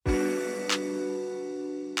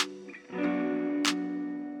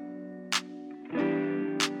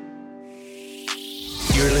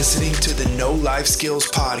listening to the No Life Skills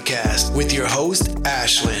Podcast with your host,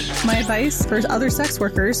 Ashlyn. My advice for other sex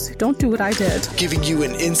workers, don't do what I did. Giving you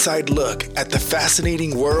an inside look at the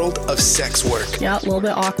fascinating world of sex work. Yeah, a little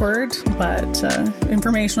bit awkward, but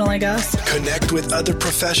informational, I guess. Connect with other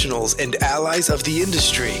professionals and allies of the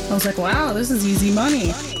industry. I was like, wow, this is easy money.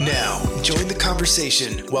 Now, join the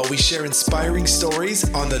conversation while we share inspiring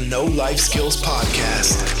stories on the No Life Skills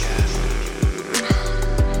Podcast.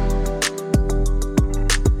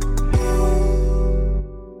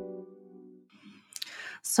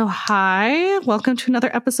 So hi, welcome to another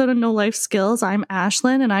episode of No Life Skills. I'm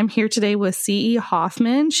Ashlyn, and I'm here today with C.E.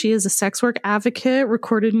 Hoffman. She is a sex work advocate,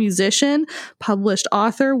 recorded musician, published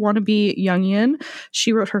author, wannabe Jungian.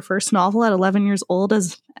 She wrote her first novel at 11 years old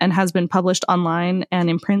and has been published online and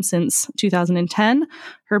in print since 2010.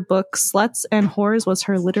 Her book, Sluts and Whores, was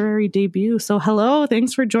her literary debut. So hello,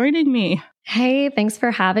 thanks for joining me. Hey, thanks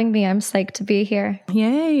for having me. I'm psyched to be here.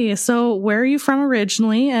 Yay. So where are you from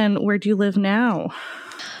originally, and where do you live now?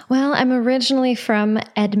 Well, I'm originally from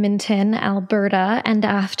Edmonton, Alberta, and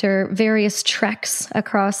after various treks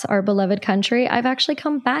across our beloved country, I've actually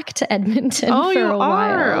come back to Edmonton for a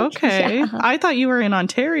while. Okay. Yeah. I thought you were in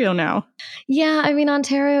Ontario now. Yeah, I mean,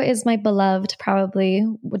 Ontario is my beloved,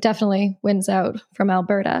 definitely wins out from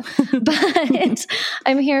Alberta. But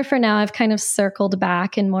I'm here for now. I've kind of circled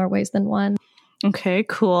back in more ways than one. Okay,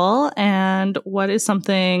 cool. And what is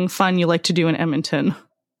something fun you like to do in Edmonton?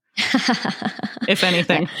 If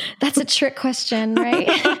anything. That's a trick question, right?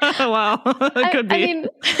 Wow, it could be. I mean,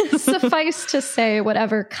 suffice to say,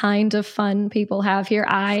 whatever kind of fun people have here,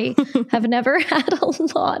 I have never had a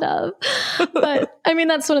lot of. But I mean,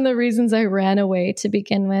 that's one of the reasons I ran away to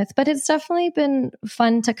begin with. But it's definitely been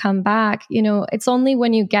fun to come back. You know, it's only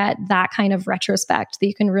when you get that kind of retrospect that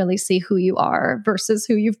you can really see who you are versus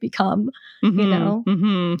who you've become, you know?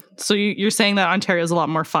 Mm-hmm. So you're saying that Ontario is a lot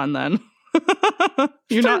more fun then?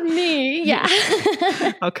 Me, yeah.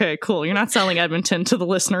 Okay, cool. You're not selling Edmonton to the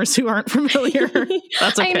listeners who aren't familiar.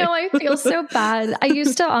 That's okay. I know, I feel so bad. I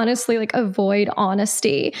used to honestly avoid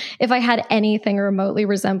honesty if I had anything remotely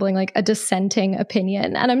resembling a dissenting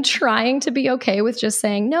opinion. And I'm trying to be okay with just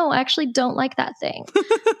saying, no, I actually don't like that thing.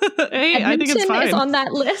 Hey, Edmonton I think it's fine. Is on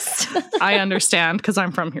that list. I understand because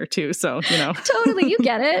I'm from here too. So, you know. Totally. You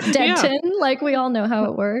get it. Denton. Yeah. We all know how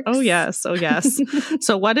it works. Oh, yes. Oh, yes.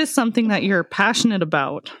 So what is something that you're passionate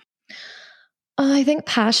about? I think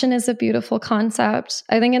passion is a beautiful concept.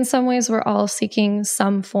 I think in some ways we're all seeking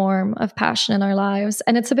some form of passion in our lives.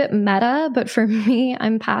 And it's a bit meta, but for me,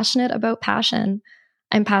 I'm passionate about passion.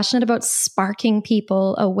 I'm passionate about sparking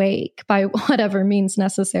people awake by whatever means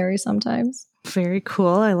necessary sometimes. Very cool.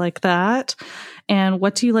 I like that. And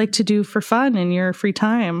what do you like to do for fun in your free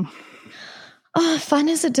time? Oh, fun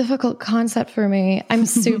is a difficult concept for me. I'm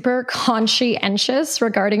super conscientious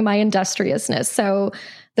regarding my industriousness. So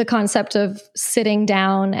the concept of sitting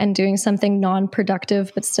down and doing something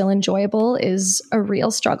non-productive but still enjoyable is a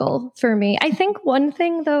real struggle for me. I think one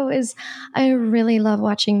thing, though, is I really love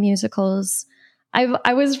watching musicals.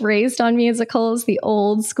 I was raised on musicals, the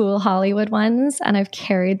old school Hollywood ones, and I've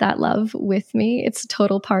carried that love with me. It's a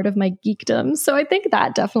total part of my geekdom. So I think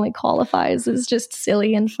that definitely qualifies as just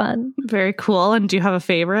silly and fun. Very cool. And do you have a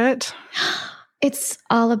favorite? It's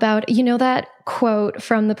all about, that quote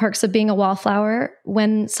from The Perks of Being a Wallflower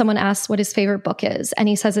when someone asks what his favorite book is and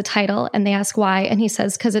he says a title and they ask why and he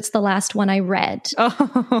says, because it's the last one I read.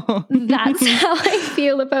 Oh. That's how I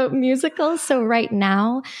feel about musicals. So right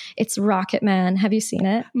now it's Rocket Man. Have you seen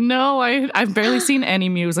it? No, I've barely seen any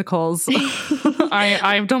musicals.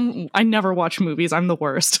 I never watch movies. I'm the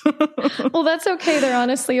worst. Well, that's okay. They're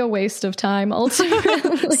honestly a waste of time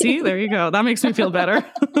ultimately. See, there you go. That makes me feel better.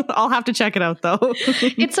 I'll have to check it out though.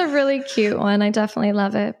 It's a really cute one. I definitely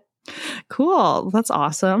love it. Cool. That's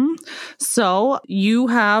awesome. So you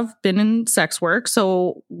have been in sex work.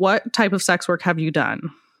 So what type of sex work have you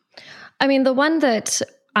done? I mean, the one that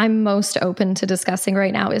I'm most open to discussing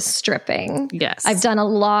right now is stripping. Yes. I've done a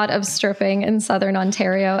lot of stripping in Southern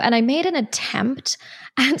Ontario, and I made an attempt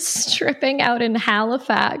at stripping out in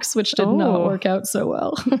Halifax, which did not work out so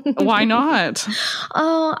well. Why not?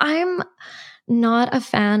 Oh, I'm not a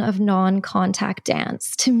fan of non-contact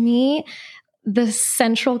dance. To me, the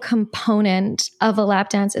central component of a lap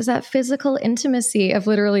dance is that physical intimacy of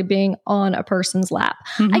literally being on a person's lap.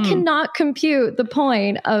 Mm-hmm. I cannot compute the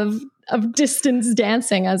point of distance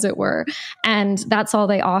dancing, as it were. And that's all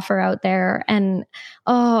they offer out there. And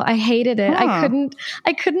I hated it. Huh.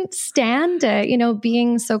 I couldn't stand it,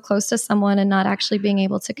 being so close to someone and not actually being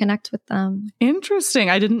able to connect with them. Interesting.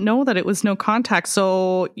 I didn't know that it was no contact.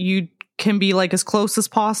 So you can be as close as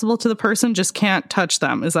possible to the person, just can't touch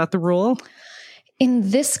them. Is that the rule?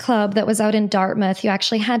 in this club that was out in Dartmouth, you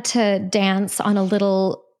actually had to dance on a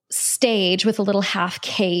little stage with a little half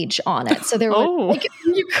cage on it. So there was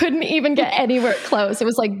you couldn't even get anywhere close. It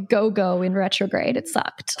was like go in retrograde. It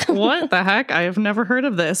sucked. What the heck? I have never heard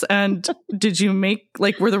of this. And did you make,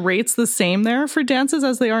 like, were the rates the same there for dances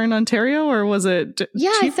as they are in Ontario, or was it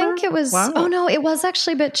cheaper? I think it was, Wow. oh no, it was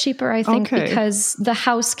actually a bit cheaper, I think, because the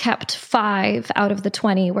house kept 5 out of the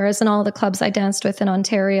 20, whereas in all the clubs I danced with in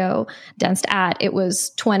Ontario, danced at, it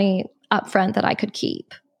was 20 upfront that I could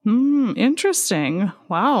keep. Interesting.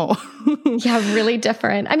 Wow. Yeah, really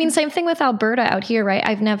different. I mean, same thing with Alberta out here, right?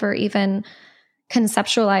 I've never even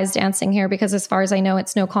conceptualized dancing here because as far as I know,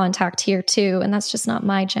 it's no contact here too. And that's just not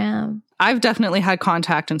my jam. I've definitely had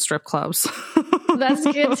contact in strip clubs. That's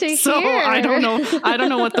good to hear. So I don't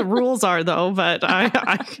know what the rules are though, but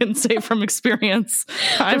I can say from experience.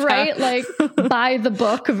 Like by the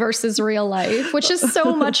book versus real life, which is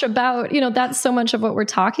so much about, that's so much of what we're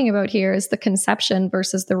talking about here is the conception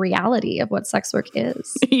versus the reality of what sex work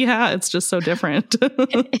is. Yeah, it's just so different.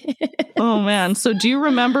 Oh man. So do you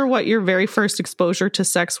remember what your very first exposure to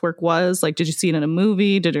sex work was? Like, did you see it in a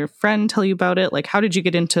movie? Did your friend tell you about it? Like, how did you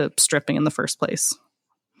get into stripping in the first place?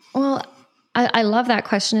 Well, I love that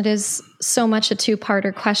question. It is so much a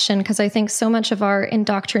two-parter question because I think so much of our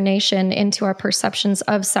indoctrination into our perceptions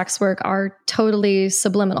of sex work are totally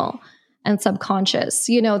subliminal and subconscious.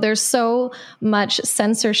 There's so much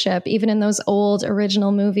censorship, even in those old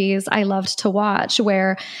original movies I loved to watch,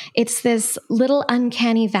 where it's this little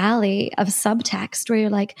uncanny valley of subtext where you're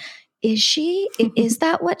like, is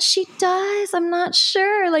that what she does? I'm not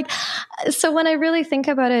sure. So when I really think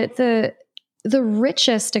about it, the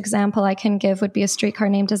richest example I can give would be A Streetcar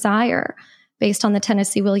Named Desire, based on the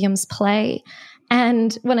Tennessee Williams play.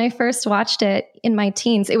 And when I first watched it in my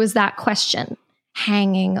teens, it was that question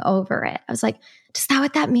hanging over it. I was like, is that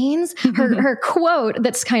what that means? Her quote,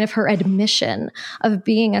 that's kind of her admission of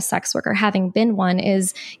being a sex worker, having been one,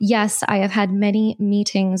 is, yes, I have had many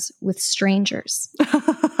meetings with strangers.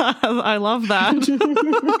 I love that.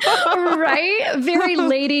 Right? Very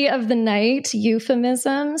lady of the night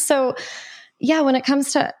euphemism. So yeah, when it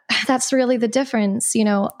comes to, that's really the difference,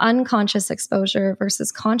 unconscious exposure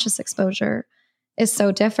versus conscious exposure is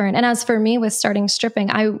so different. And as for me with starting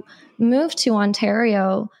stripping, I moved to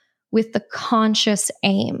Ontario with the conscious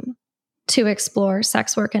aim to explore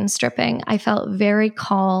sex work and stripping. I felt very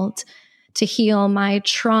called to heal my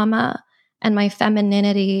trauma and my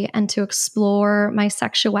femininity and to explore my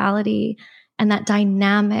sexuality and that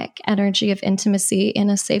dynamic energy of intimacy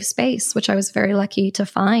in a safe space, which I was very lucky to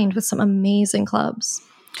find with some amazing clubs.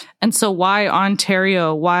 And so why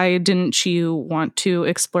Ontario? Why didn't you want to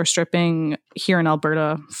explore stripping here in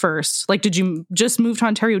Alberta first? Like, did you just move to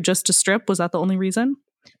Ontario just to strip? Was that the only reason?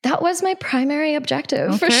 That was my primary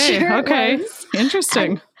objective, for sure. Okay.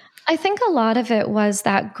 Interesting. And I think a lot of it was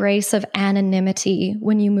that grace of anonymity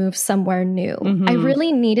when you move somewhere new. Mm-hmm. I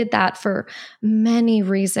really needed that for many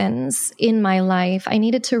reasons in my life. I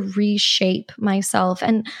needed to reshape myself.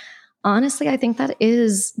 And honestly, I think that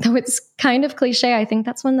is, though it's kind of cliche, I think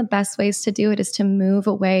that's one of the best ways to do it is to move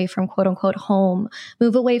away from quote unquote home,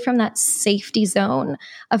 move away from that safety zone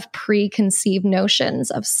of preconceived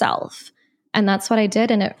notions of self. And that's what I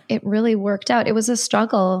did. And it really worked out. It was a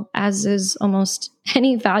struggle, as is almost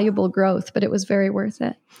any valuable growth, but it was very worth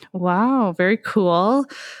it. Wow. Very cool.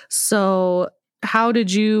 So how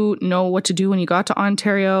did you know what to do when you got to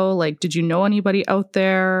Ontario? Like, did you know anybody out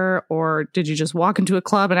there, or did you just walk into a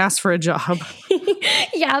club and ask for a job?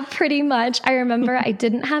 Yeah, pretty much. I remember I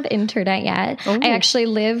didn't have internet yet. Oh. I actually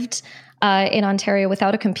lived in Ontario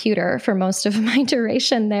without a computer for most of my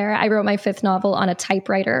duration there. I wrote my 5th novel on a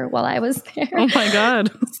typewriter while I was there. Oh my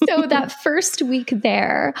God. So that first week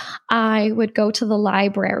there, I would go to the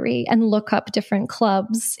library and look up different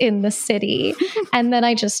clubs in the city. And then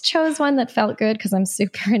I just chose one that felt good because I'm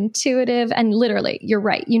super intuitive. And literally, you're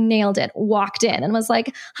right, you nailed it. Walked in and was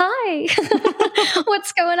like, hi,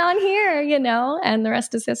 what's going on here? And the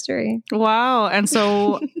rest is history. Wow. And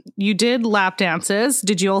so you did lap dances.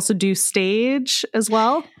 Did you also do stage as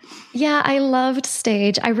well? Yeah, I loved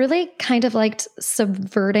stage. I really kind of liked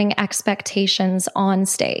subverting expectations on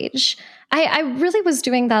stage. I really was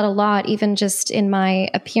doing that a lot, even just in my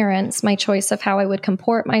appearance, my choice of how I would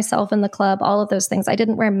comport myself in the club, all of those things. I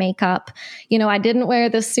didn't wear makeup. I didn't wear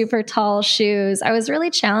the super tall shoes. I was really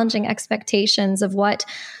challenging expectations of what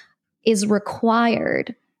is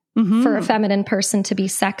required for a feminine person to be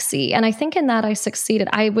sexy. And I think in that I succeeded.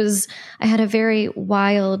 I had a very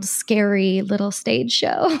wild, scary little stage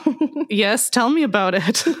show. Yes, tell me about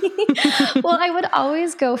it. Well, I would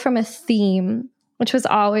always go from a theme which was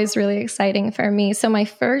always really exciting for me. So my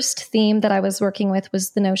first theme that I was working with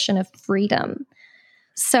was the notion of freedom.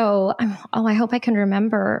 So, I hope I can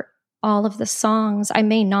remember all of the songs. I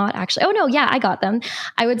may not actually. Oh, no, yeah, I got them.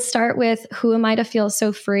 I would start with Who Am I to Feel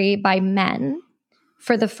So Free by Men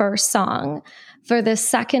for the first song. For the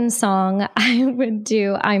second song, I would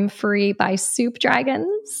do I'm Free by Soup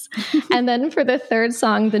Dragons. And then for the third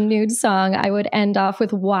song, the nude song, I would end off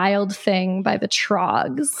with Wild Thing by the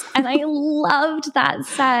Trogs. And I loved that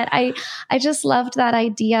set. I just loved that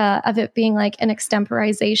idea of it being like an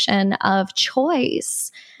extemporization of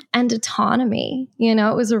choice and autonomy. You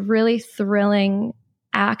know, it was a really thrilling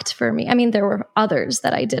act for me. I mean, there were others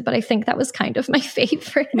that I did, but I think that was kind of my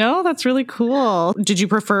favorite. No, that's really cool. Did you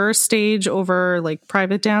prefer stage over like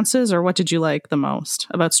private dances, or what did you like the most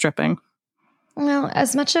about stripping? Well,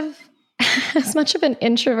 as much of an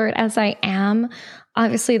introvert as I am,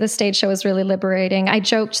 obviously the stage show was really liberating. I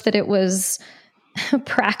joked that it was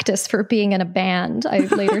practice for being in a band. I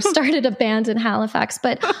later started a band in Halifax,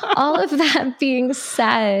 but all of that being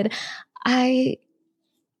said,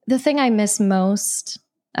 the thing I miss most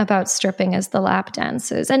about stripping is the lap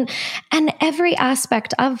dances and every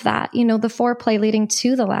aspect of that, you know, the foreplay leading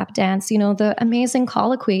to the lap dance, you know, the amazing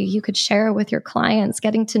colloquy you could share with your clients,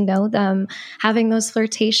 getting to know them, having those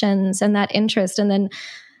flirtations and that interest. And then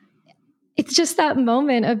it's just that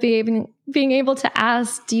moment of being able to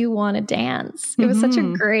ask, do you want to dance? It was such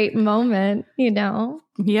a great moment, you know?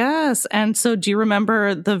 Yes. And so do you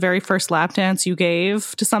remember the very first lap dance you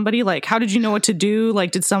gave to somebody? Like, how did you know what to do?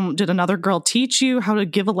 Like, did another girl teach you how to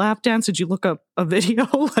give a lap dance? Did you look up a video?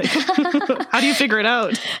 Like, how do you figure it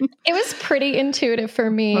out? It was pretty intuitive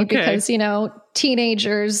for me because, you know,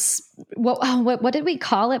 teenagers, what did we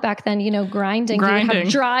call it back then? You know, grinding. You have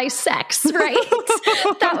dry sex, right?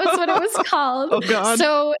 That was what it was called. Oh, God.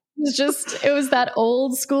 So it was that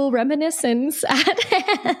old school reminiscence at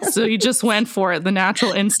hand. So you just went for it. The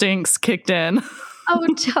natural instincts kicked in. Oh,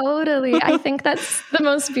 totally. I think that's the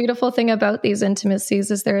most beautiful thing about these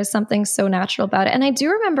intimacies is there is something so natural about it. And I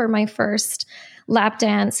do remember my first lap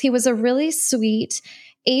dance. He was a really sweet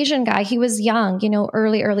Asian guy. He was young, you know,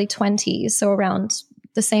 early 20s. So around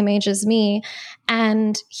the same age as me.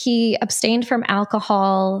 And he abstained from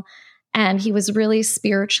alcohol. And he was really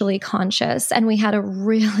spiritually conscious. And we had a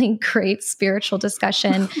really great spiritual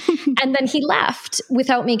discussion. And then he left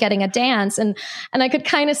without me getting a dance. And I could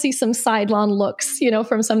kind of see some sidelong looks, you know,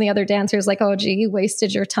 from some of the other dancers like, oh, gee, you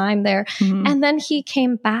wasted your time there. Mm-hmm. And then he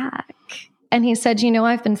came back and he said, you know,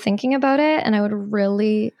 I've been thinking about it and I would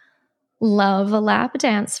really love a lap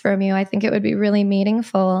dance from you. I think it would be really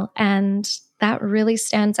meaningful. And that really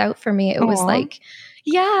stands out for me. It was like,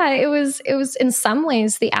 yeah, it was in some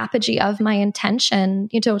ways the apogee of my intention,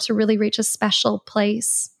 you know, to really reach a special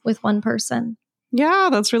place with one person. Yeah,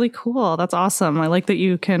 that's really cool. That's awesome. I like that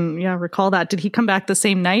you can, recall that. Did he come back the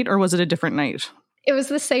same night or was it a different night? It was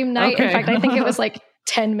the same night. Okay. In fact, I think it was like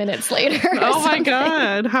 10 minutes later. Oh my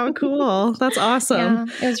God. How cool. That's awesome.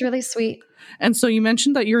 Yeah, it was really sweet. And so you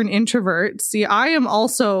mentioned that you're an introvert. See, I am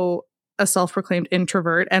also a self-proclaimed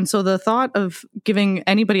introvert. And so the thought of giving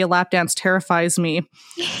anybody a lap dance terrifies me.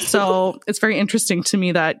 So it's very interesting to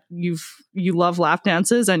me that you love lap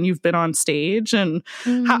dances and you've been on stage. And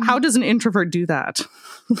how does an introvert do that?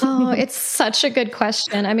 Oh, it's such a good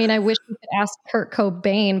question. I mean, I wish we could ask Kurt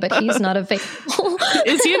Cobain, but he's not available.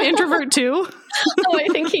 Is he an introvert too? Oh, I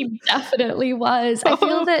think he definitely was. I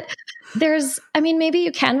feel that maybe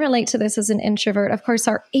you can relate to this as an introvert. Of course,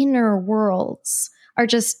 our inner worlds are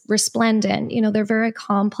just resplendent. You know, they're very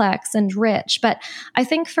complex and rich. But I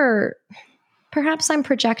think perhaps I'm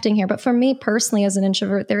projecting here, but for me personally as an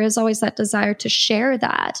introvert, there is always that desire to share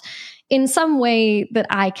that in some way that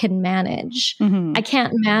I can manage. Mm-hmm. I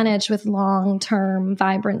can't manage with long-term,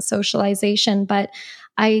 vibrant socialization, but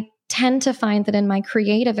I tend to find that in my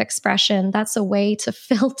creative expression, that's a way to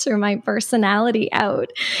filter my personality out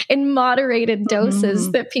in moderated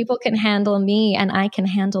doses that people can handle me and I can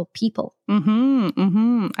handle people.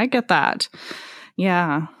 I get that.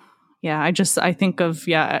 Yeah. Yeah. I think of,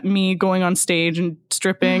 me going on stage and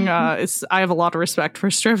stripping. I have a lot of respect for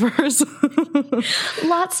strippers.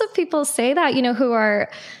 Lots of people say that, you know, who are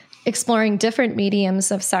exploring different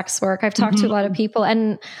mediums of sex work. I've talked to a lot of people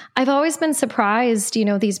and I've always been surprised, you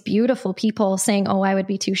know, these beautiful people saying, oh, I would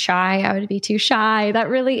be too shy. That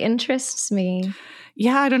really interests me.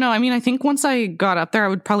 Yeah, I don't know. I mean, I think once I got up there, I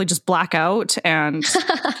would probably just black out and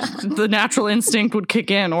the natural instinct would kick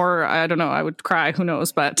in, or I don't know, I would cry. Who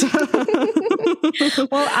knows? But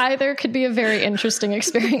well, either could be a very interesting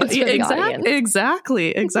experience for the audience.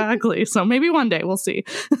 Exactly. So maybe one day we'll see.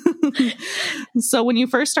 So when you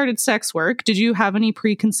first started sex work, did you have any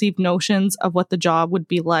preconceived notions of what the job would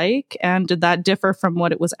be like? And did that differ from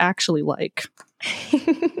what it was actually like?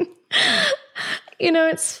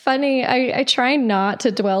 It's funny. I try not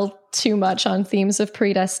to dwell too much on themes of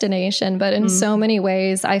predestination, but in so many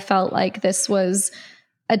ways, I felt like this was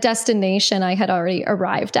a destination I had already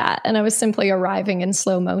arrived at, and I was simply arriving in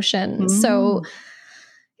slow motion. So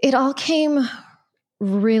it all came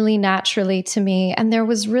really naturally to me. And there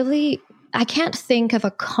was I can't think of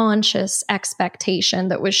a conscious expectation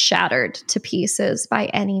that was shattered to pieces by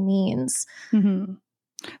any means. Mm-hmm.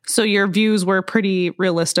 So your views were pretty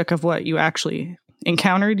realistic of what you actually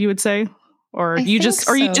encountered, you would say? Or you just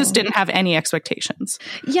didn't have any expectations?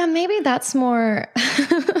 Yeah, maybe that's more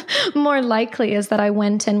more likely, is that I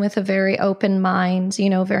went in with a very open mind,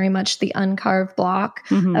 very much the uncarved block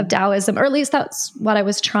of Taoism, or at least that's what I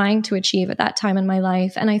was trying to achieve at that time in my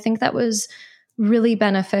life. And I think that was really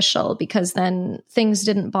beneficial, because then things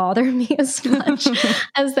didn't bother me as much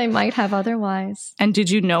as they might have otherwise. And did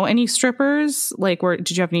you know any strippers?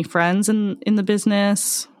 Did you have any friends in the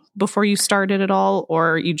business before you started at all,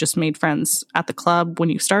 or you just made friends at the club when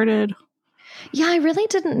you started? Yeah, I really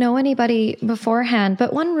didn't know anybody beforehand.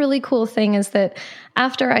 But one really cool thing is that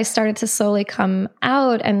after I started to slowly come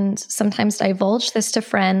out and sometimes divulge this to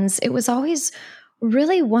friends, it was always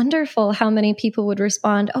really wonderful how many people would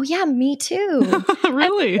respond, "Oh yeah, me too."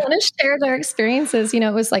 Really? Want to share their experiences.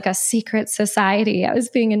 It was like a secret society I was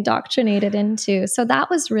being indoctrinated into. So that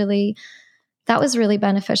was really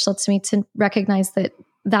beneficial to me, to recognize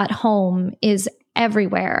that home is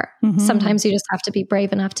everywhere. Sometimes you just have to be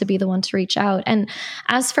brave enough to be the one to reach out. And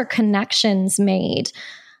as for connections made,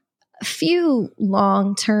 a few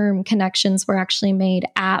long-term connections were actually made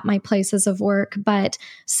at my places of work, but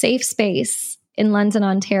Safe Space in London,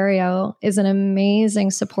 Ontario is an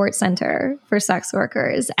amazing support center for sex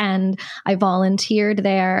workers. And I volunteered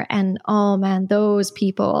there, and oh man, those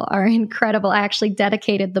people are incredible. I actually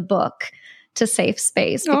dedicated the book to Safe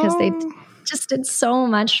Space because they just did so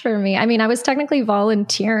much for me. I mean, I was technically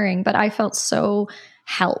volunteering, but I felt so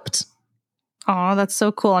helped. Oh, that's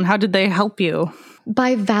so cool. And how did they help you?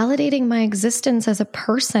 By validating my existence as a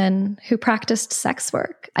person who practiced sex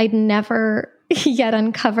work. I'd never yet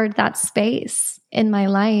uncovered that space in my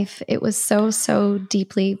life. It was so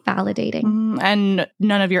deeply validating. And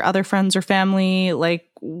none of your other friends or family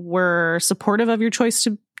were supportive of your choice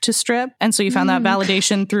to strip? And so you found that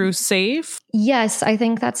validation through Safe? Yes, I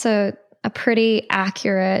think that's a pretty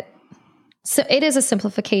accurate. So it is a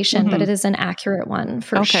simplification, but it is an accurate one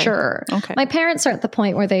for sure. Okay. My parents are at the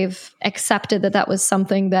point where they've accepted that was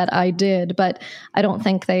something that I did, but I don't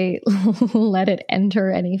think they let it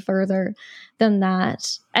enter any further than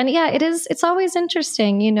that. And yeah, it's always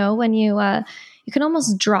interesting, when you can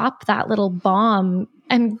almost drop that little bomb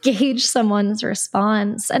and gauge someone's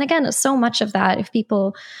response. And again, so much of that, if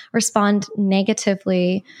people respond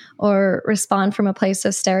negatively or respond from a place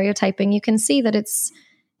of stereotyping, you can see that it's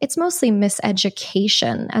mostly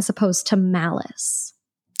miseducation as opposed to malice.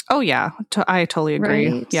 Oh, yeah. I totally agree.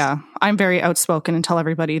 Right? Yeah. I'm very outspoken and tell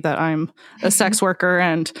everybody that I'm a sex worker.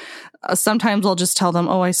 And sometimes I'll just tell them,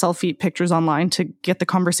 I sell feet pictures online to get the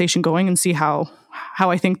conversation going and see how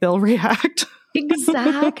I think they'll react.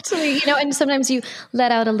 Exactly. And sometimes you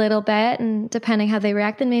let out a little bit, and depending how they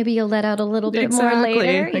react, then maybe you'll let out a little bit more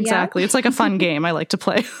later. Exactly. Yeah. It's like a fun game I like to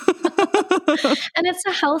play. And it's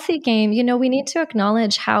a healthy game. We need to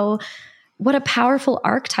acknowledge what a powerful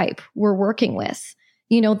archetype we're working with.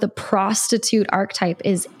 The prostitute archetype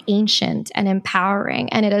is ancient and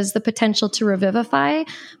empowering, and it has the potential to revivify,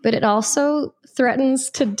 but it also threatens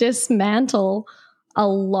to dismantle a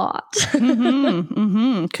lot.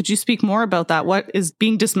 Could you speak more about that? What is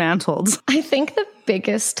being dismantled? I think the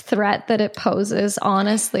biggest threat that it poses,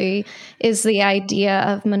 honestly, is the idea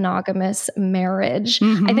of monogamous marriage.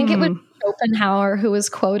 I think it was Schopenhauer who was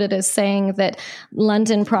quoted as saying that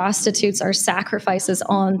London prostitutes are sacrifices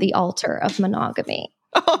on the altar of monogamy.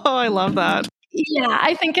 Oh, I love that. Yeah,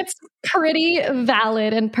 I think it's pretty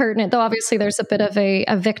valid and pertinent, though obviously there's a bit of a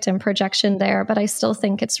victim projection there, but I still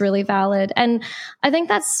think it's really valid. And I think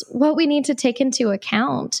that's what we need to take into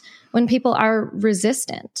account when people are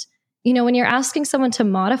resistant. When you're asking someone to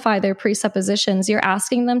modify their presuppositions, you're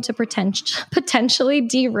asking them to potentially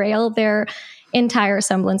derail their entire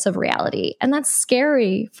semblance of reality. And that's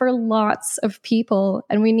scary for lots of people.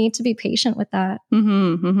 And we need to be patient with that.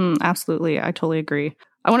 Absolutely. I totally agree.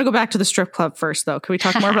 I want to go back to the strip club first, though. Can we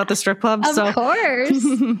talk more about the strip club? Of course.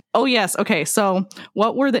 Oh, yes. Okay. So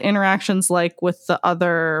what were the interactions like with the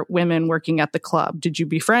other women working at the club? Did you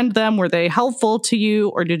befriend them? Were they helpful to you,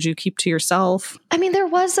 or did you keep to yourself? I mean, there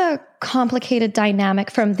was a complicated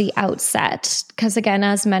dynamic from the outset because, again,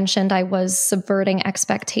 as mentioned, I was subverting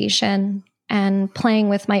expectation and playing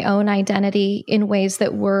with my own identity in ways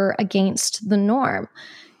that were against the norm.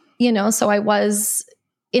 So I was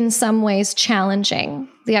in some ways challenging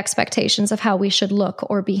the expectations of how we should look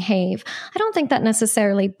or behave. I don't think that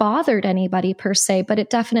necessarily bothered anybody per se, but it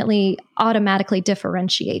definitely automatically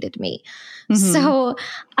differentiated me. So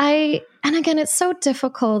and again, it's so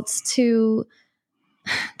difficult to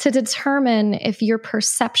determine if your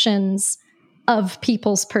perceptions of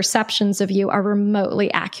people's perceptions of you are remotely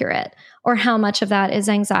accurate, or how much of that is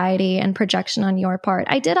anxiety and projection on your part.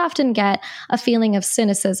 I did often get a feeling of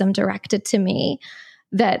cynicism directed to me,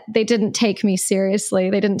 that they didn't take me seriously.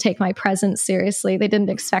 They didn't take my presence seriously. They didn't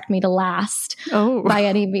expect me to last by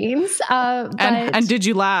any means. And did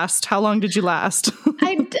you last? How long did you last?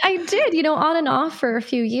 I did, on and off for a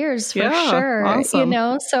few years for sure.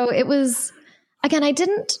 Awesome. So it was, again, I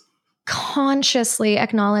didn't consciously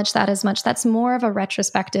acknowledge that as much. That's more of a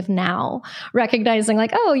retrospective now, recognizing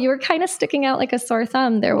like, oh, you were kind of sticking out like a sore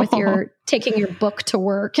thumb there with your taking your book to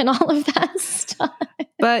work and all of that stuff.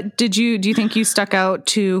 But do you think you stuck out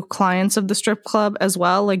to clients of the strip club as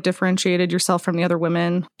well, like differentiated yourself from the other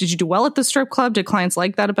women? Did you do well at the strip club? Did clients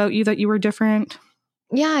like that about you, that you were different?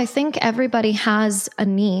 Yeah, I think everybody has a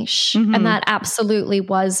niche, and that absolutely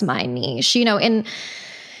was my niche.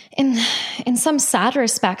 In some sad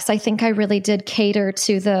respects, I think I really did cater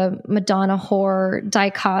to the Madonna whore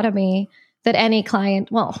dichotomy that any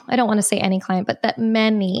client, well, I don't want to say any client, but that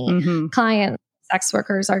many clients, sex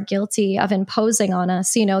workers, are guilty of imposing on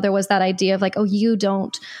us. There was that idea of like, oh, you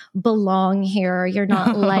don't belong here. You're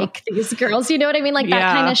not like these girls. You know what I mean? Like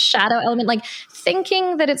that kind of shadow element, like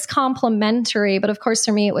thinking that it's complimentary. But of course,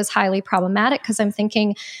 for me, it was highly problematic because I'm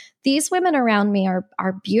thinking, these women around me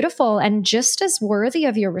are beautiful and just as worthy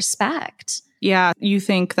of your respect. Yeah. You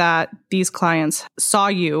think that these clients saw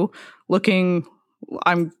you looking,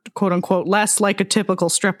 I'm quote unquote, less like a typical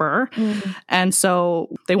stripper. And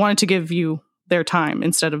so they wanted to give you their time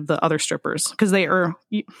instead of the other strippers because they are,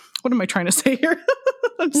 what am I trying to say here?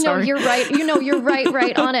 I'm sorry. No, you're right. You're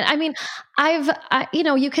right on it. I mean,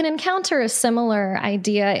 you can encounter a similar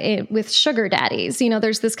idea with sugar daddies.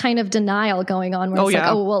 There's this kind of denial going on where it's like,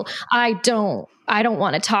 oh, well, I don't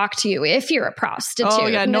want to talk to you if you're a prostitute. Oh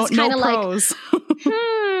yeah, no pros.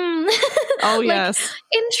 Oh yes.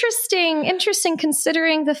 Interesting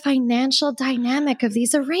considering the financial dynamic of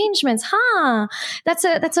these arrangements. That's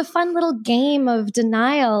a fun little game of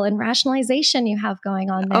denial and rationalization you have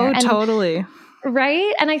going on there. Oh, totally.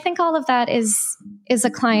 Right. And I think all of that is a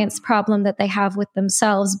client's problem that they have with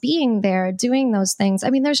themselves being there, doing those things. I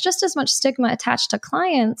mean, there's just as much stigma attached to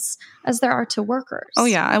clients as there are to workers. Oh,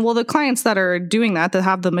 yeah. And well, the clients that are doing that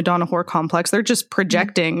have the Madonna whore complex, they're just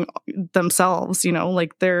projecting themselves,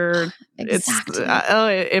 like they're, exactly.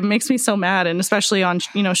 It makes me so mad. And especially on,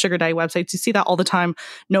 sugar daddy websites, you see that all the time.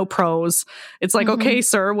 No pros. It's like, okay,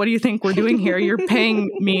 sir, what do you think we're doing here? You're paying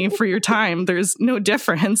me for your time. There's no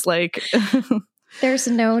difference. Like, there's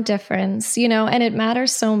no difference, and it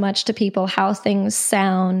matters so much to people how things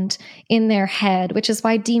sound in their head, which is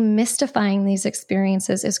why demystifying these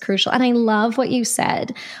experiences is crucial. And I love what you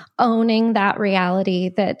said, owning that reality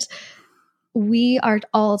that we are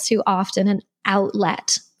all too often an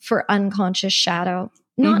outlet for unconscious shadow.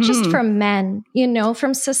 Not just from men,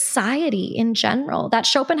 from society in general. That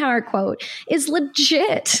Schopenhauer quote is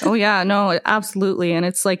legit. Oh, yeah, no, absolutely. And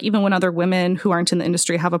it's like, even when other women who aren't in the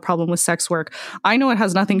industry have a problem with sex work, I know it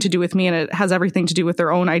has nothing to do with me and it has everything to do with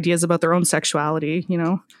their own ideas about their own sexuality,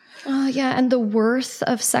 Oh, yeah. And the worth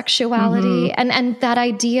of sexuality and that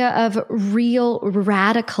idea of real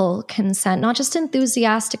radical consent, not just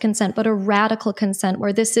enthusiastic consent, but a radical consent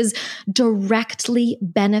where this is directly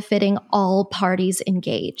benefiting all parties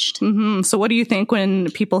engaged. So what do you think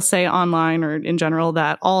when people say online or in general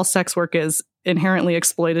that all sex work is inherently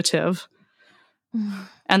exploitative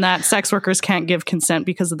and that sex workers can't give consent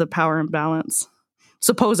because of the power imbalance,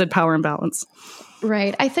 supposed power imbalance?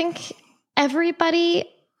 Right. I think everybody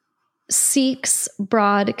seeks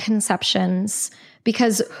broad conceptions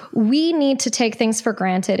because we need to take things for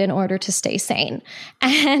granted in order to stay sane.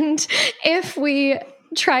 And if we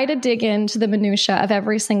try to dig into the minutia of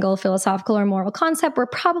every single philosophical or moral concept, we're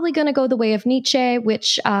probably going to go the way of Nietzsche,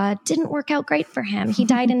 which didn't work out great for him. He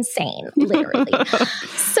died insane, literally.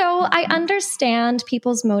 So I understand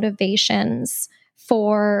people's motivations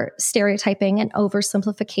for stereotyping and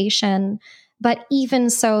oversimplification. But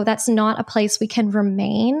even so, that's not a place we can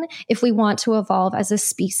remain if we want to evolve as a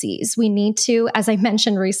species. We need to, as I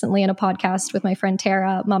mentioned recently in a podcast with my friend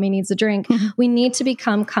Tara, Mommy Needs a Drink, we need to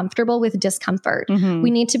become comfortable with discomfort.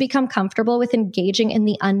 We need to become comfortable with engaging in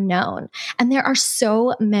the unknown. And there are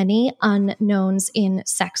so many unknowns in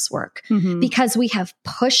sex work because we have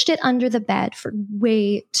pushed it under the bed for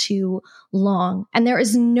way too long. And there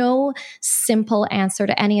is no simple answer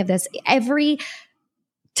to any of this. Every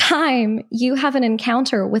time you have an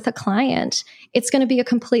encounter with a client, it's going to be a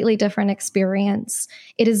completely different experience.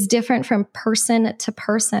 It is different from person to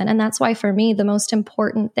person. And that's why for me, the most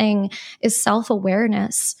important thing is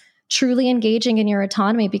self-awareness, truly engaging in your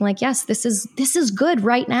autonomy, being like, yes, this is good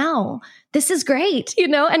right now. This is great,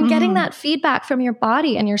 and getting that feedback from your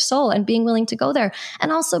body and your soul and being willing to go there. And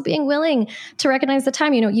also being willing to recognize the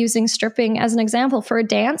time, using stripping as an example for a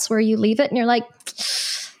dance where you leave it and you're like,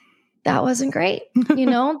 that wasn't great.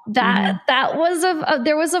 That was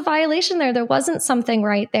there was a violation there. There wasn't something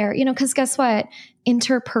right there, because guess what?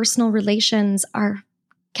 Interpersonal relations are,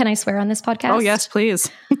 can I swear on this podcast? Oh, yes, please.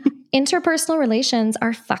 Interpersonal relations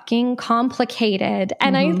are fucking complicated.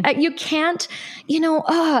 And you can't,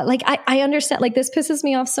 I understand, like this pisses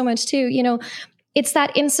me off so much too, it's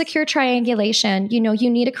that insecure triangulation. You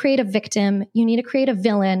need to create a victim, you need to create a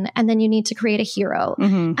villain, and then you need to create a hero.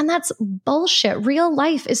 And that's bullshit. Real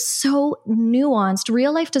life is so nuanced.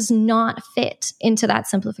 Real life does not fit into that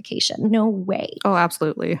simplification. No way. Oh,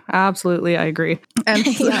 absolutely. Absolutely. I agree. And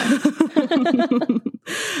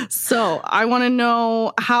so I want to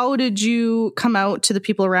know, how did you come out to the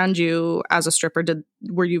people around you as a stripper?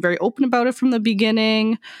 Were you very open about it from the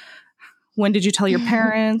beginning? When did you tell your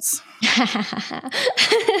parents?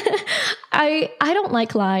 I don't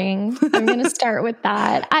like lying. I'm going to start with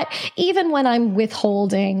that. Even when I'm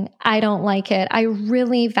withholding, I don't like it. I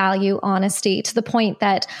really value honesty to the point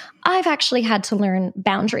that I've actually had to learn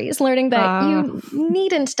boundaries, learning that you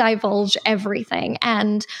needn't divulge everything.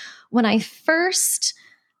 And when I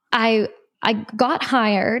got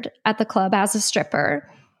hired at the club as a stripper,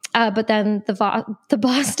 but then the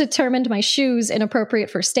boss determined my shoes inappropriate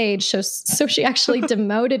for stage, so she actually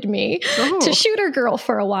demoted me to shooter girl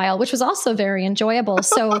for a while, which was also very enjoyable.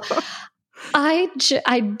 So I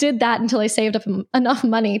did that until I saved up enough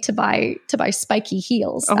money to buy spiky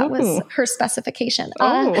heels. That was her specification.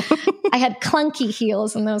 I had clunky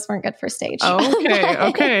heels, and those weren't good for stage.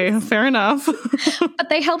 Okay, fair enough. But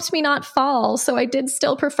they helped me not fall, so I did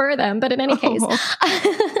still prefer them. But in any case,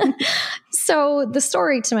 so the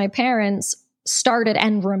story to my parents started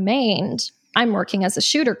and remained, I'm working as a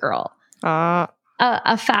shooter girl.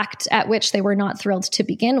 A fact at which they were not thrilled to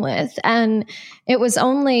begin with, and it was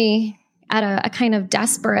only at a kind of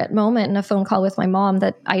desperate moment in a phone call with my mom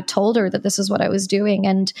that I told her that this is what I was doing.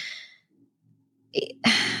 And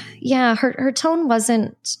her tone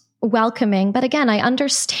wasn't welcoming. But again, I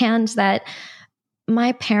understand that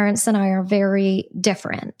my parents and I are very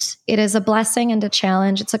different. It is a blessing and a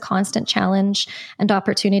challenge. It's a constant challenge and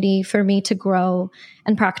opportunity for me to grow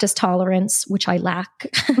and practice tolerance, which I lack.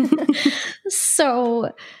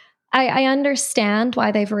 So I understand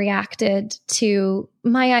why they've reacted to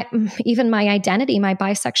my identity, my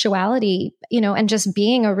bisexuality, and just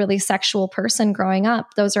being a really sexual person growing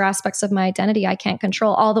up. Those are aspects of my identity I can't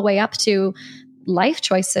control, all the way up to life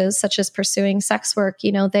choices such as pursuing sex work.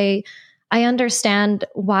 I understand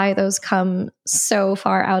why those come so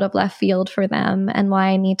far out of left field for them and why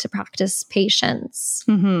I need to practice patience.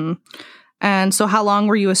 And so how long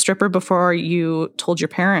were you a stripper before you told your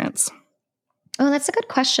parents? Oh, that's a good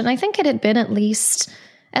question. I think it had been at least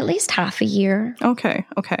half a year. Okay.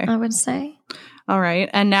 I would say. All right.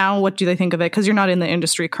 And now what do they think of it? Because you're not in the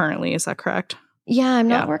industry currently. Is that correct? Yeah, I'm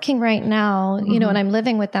not working right now, and I'm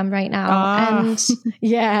living with them right now. And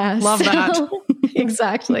love that.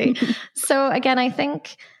 Exactly. So again, I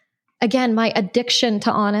think, my addiction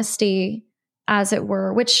to honesty, as it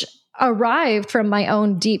were, which arrived from my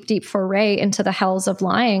own deep, deep foray into the hells of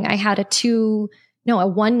lying. I had a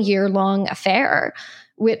 1-year-long affair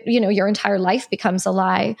with, your entire life becomes a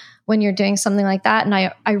lie when you're doing something like that. And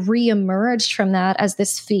I reemerged from that as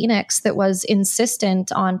this phoenix that was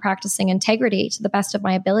insistent on practicing integrity to the best of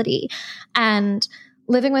my ability. And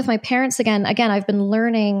living with my parents again, I've been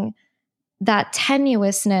learning that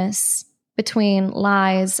tenuousness between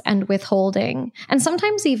lies and withholding, and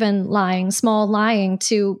sometimes even lying, small lying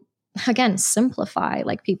to again, simplify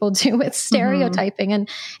like people do with stereotyping. And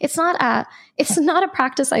it's not a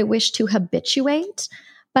practice I wish to habituate,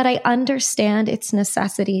 but I understand its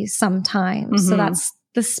necessity sometimes. So that's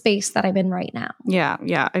the space that I'm in right now. Yeah.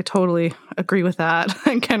 I totally agree with that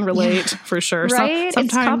and can relate for sure. Right?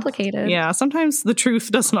 Sometimes, it's complicated. Yeah. Sometimes the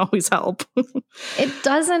truth doesn't always help. It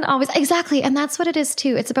doesn't always. Exactly. And that's what it is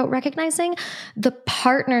too. It's about recognizing the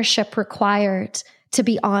partnership required to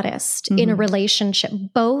be honest in a relationship.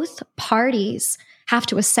 Both parties have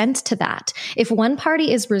to assent to that. If one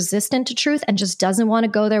party is resistant to truth and just doesn't want to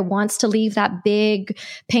go there, wants to leave that big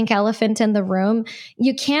pink elephant in the room,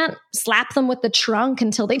 you can't slap them with the trunk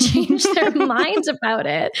until they change their mind about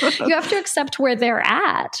it. You have to accept where they're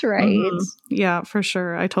at, right? Yeah, for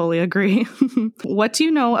sure. I totally agree. What do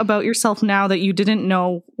you know about yourself now that you didn't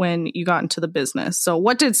know when you got into the business? So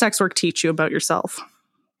what did sex work teach you about yourself?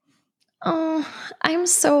 Oh, I'm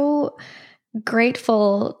so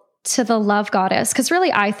grateful to the love goddess, because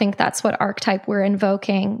really I think that's what archetype we're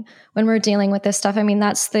invoking when we're dealing with this stuff. I mean,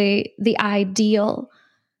 that's the ideal.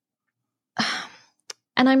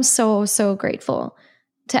 And I'm so, so grateful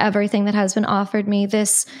to everything that has been offered me.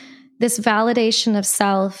 This validation of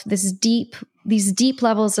self, these deep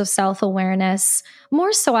levels of self-awareness,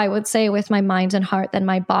 more so I would say with my mind and heart than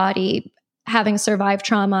my body. Having survived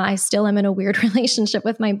trauma, I still am in a weird relationship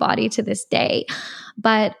with my body to this day.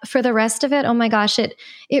 But for the rest of it, oh my gosh, it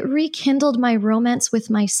rekindled my romance with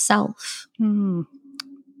myself.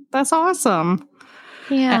 That's awesome.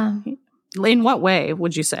 Yeah. In what way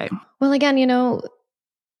would you say? Well, again,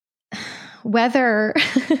 whether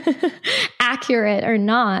accurate or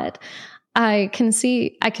not, I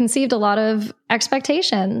conceived a lot of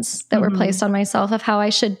expectations that were placed on myself of how I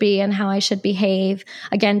should be and how I should behave.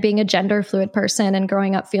 Again, being a gender fluid person and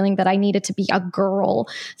growing up feeling that I needed to be a girl,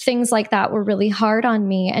 things like that were really hard on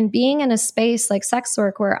me. And being in a space like sex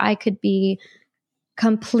work where I could be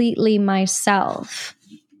completely myself,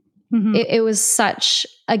 it was such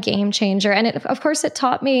a game changer. And of course, it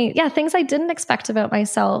taught me, things I didn't expect about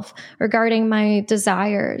myself regarding my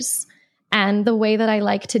desires. And the way that I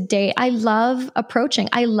like to date. I love approaching.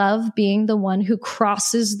 I love being the one who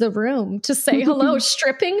crosses the room to say hello.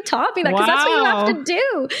 Stripping taught me that, because that's what you have to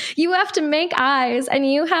do. You have to make eyes and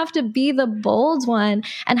you have to be the bold one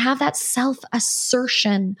and have that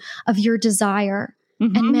self-assertion of your desire.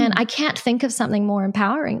 And man, I can't think of something more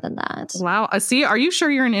empowering than that. Wow. See, are you sure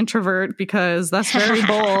you're an introvert? Because that's very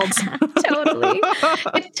bold. Totally.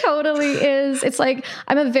 It totally is. It's like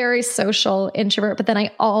I'm a very social introvert, but then I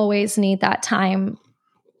always need that time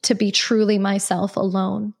to be truly myself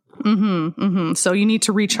alone. So you need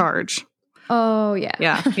to recharge. Oh, yeah.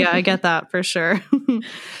 Yeah, I get that for sure.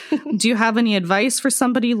 Do you have any advice for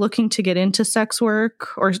somebody looking to get into sex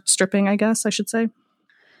work or stripping, I guess I should say?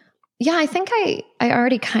 Yeah, I think I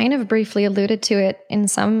already kind of briefly alluded to it in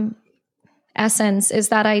some essence, is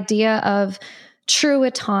that idea of true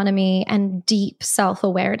autonomy and deep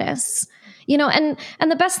self-awareness. And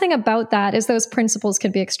the best thing about that is those principles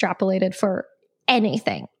can be extrapolated for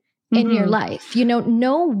anything in your life.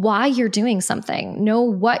 Know why you're doing something, know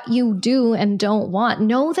what you do and don't want,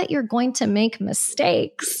 know that you're going to make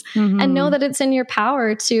mistakes and know that it's in your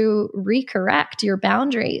power to recorrect your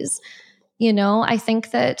boundaries. I think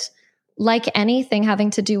that like anything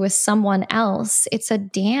having to do with someone else, it's a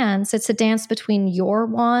dance. It's a dance between your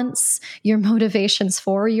wants, your motivations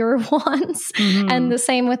for your wants, and the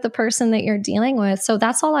same with the person that you're dealing with. So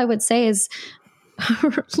that's all I would say is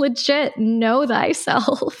legit know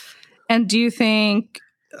thyself. And do you think,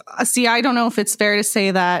 I don't know if it's fair to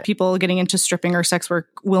say that people getting into stripping or sex work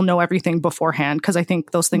will know everything beforehand, because I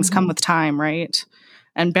think those things come with time, right?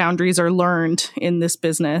 And boundaries are learned in this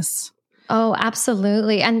business. Oh,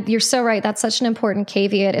 absolutely. And you're so right. That's such an important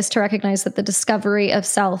caveat, is to recognize that the discovery of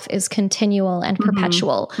self is continual and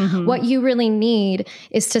perpetual. What you really need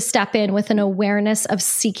is to step in with an awareness of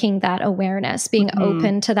seeking that awareness, being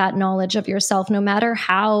open to that knowledge of yourself, no matter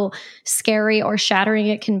how scary or shattering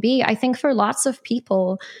it can be. I think for lots of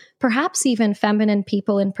people, perhaps even feminine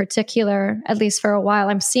people in particular, at least for a while,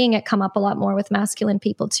 I'm seeing it come up a lot more with masculine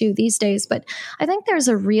people too these days. But I think there's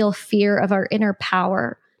a real fear of our inner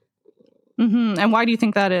power. And why do you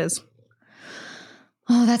think that is?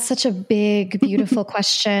 Oh, that's such a big, beautiful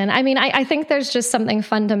question. I mean, I think there's just something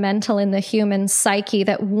fundamental in the human psyche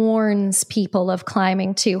that warns people of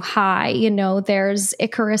climbing too high. You know, there's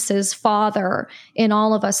Icarus's father in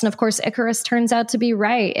all of us. And of course, Icarus turns out to be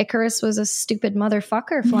right. Icarus was a stupid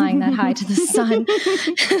motherfucker flying that high to the sun,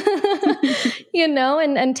 you know,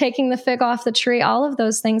 and taking the fig off the tree, all of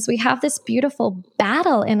those things. We have this beautiful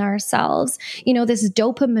battle in ourselves, you know, this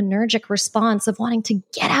dopaminergic response of wanting to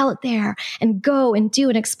get out there and go and do do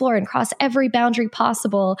and explore and cross every boundary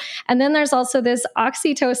possible. And then there's also this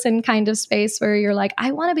oxytocin kind of space where you're like,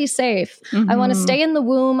 I want to be safe. I want to stay in the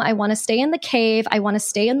womb. I want to stay in the cave. I want to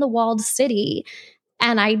stay in the walled city.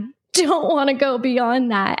 And I don't want to go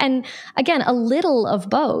beyond that. And again, a little of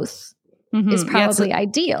both is probably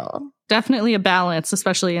ideal. Definitely a balance,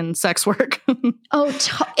 especially in sex work.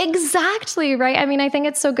 Exactly, right? I mean, I think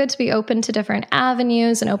it's so good to be open to different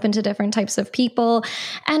avenues and open to different types of people.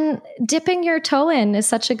 And dipping your toe in is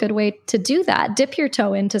such a good way to do that. Dip your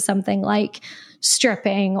toe into something like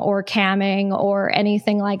stripping or camming or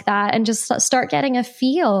anything like that, and just start getting a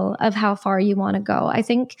feel of how far you want to go. I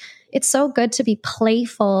think it's so good to be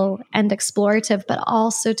playful and explorative, but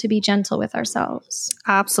also to be gentle with ourselves.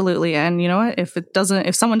 Absolutely. And you know what?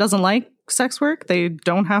 If someone doesn't like sex work, they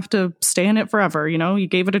don't have to stay in it forever. You know, you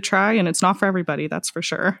gave it a try and it's not for everybody. That's for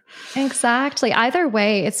sure. Exactly. Either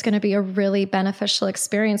way, it's going to be a really beneficial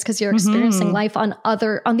experience because you're experiencing life on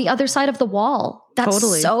the other side of the wall.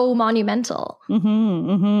 That's so monumental.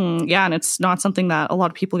 Yeah. And it's not something that a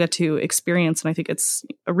lot of people get to experience. And I think it's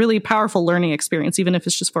a really powerful learning experience, even if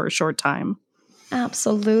it's just for a short time.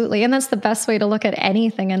 Absolutely. And that's the best way to look at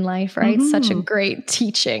anything in life, right? Such a great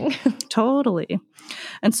teaching. Totally.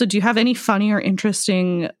 And so do you have any funny or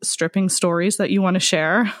interesting stripping stories that you want to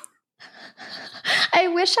share? I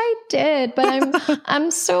wish I did, but I'm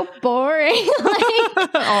so boring.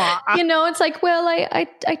 It's like, well,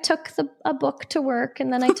 I took a book to work,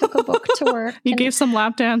 and then I took a book to work. You gave some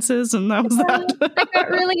lap dances, and that was that. I got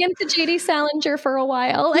really into J.D. Salinger for a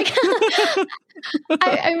while. Like,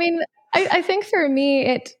 I think for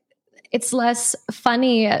me, it's less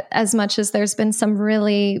funny as much as there's been some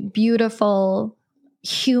really beautiful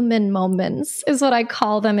human moments is what I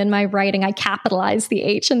call them in my writing. I capitalize the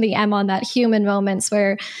H and the M on that, human moments,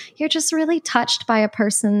 where you're just really touched by a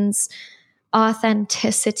person's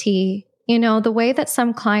authenticity. You know, the way that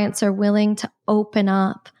some clients are willing to open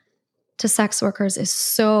up to sex workers is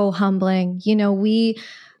so humbling. You know,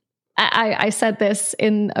 I said this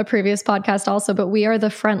in a previous podcast also, but we are the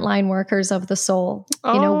frontline workers of the soul.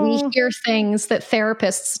 You know, we hear things that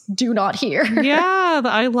therapists do not hear. Yeah,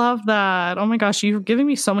 I love that. Oh my gosh, you're giving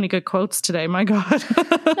me so many good quotes today. My God.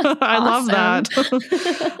 I love that.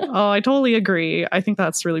 I totally agree. I think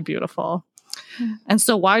that's really beautiful. And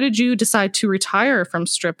so why did you decide to retire from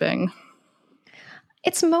stripping?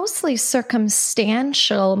 It's mostly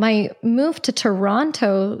circumstantial. My move to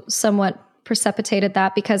Toronto somewhat precipitated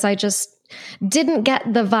that because I just didn't get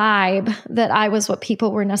the vibe that I was what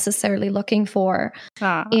people were necessarily looking for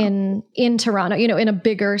in Toronto, you know, in a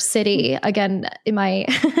bigger city. Again, in my,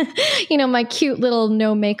 my cute little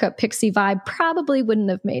no makeup pixie vibe probably wouldn't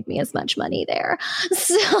have made me as much money there.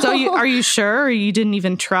 So are you sure, or you didn't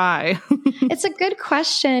even try? It's a good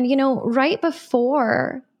question. You know, right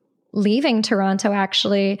before leaving Toronto,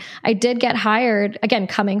 actually, I did get hired, again,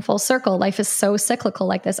 coming full circle. Life is so cyclical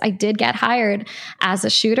like this. I did get hired as a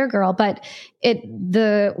shooter girl, but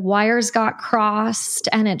the wires got crossed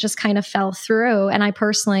and it just kind of fell through. And I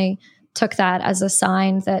personally took that as a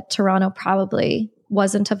sign that Toronto probably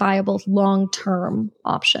wasn't a viable long-term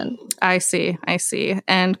option. I see.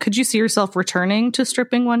 And could you see yourself returning to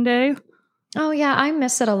stripping one day? Oh, yeah, I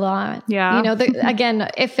miss it a lot. Yeah. You know, again,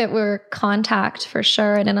 if it were contact for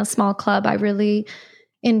sure, and in a small club, I really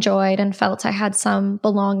enjoyed and felt I had some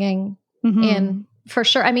belonging in, for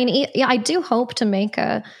sure. I mean, yeah, I do hope to make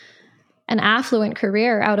an affluent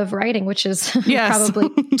career out of writing, which is probably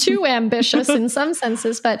too ambitious in some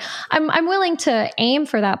senses, but I'm willing to aim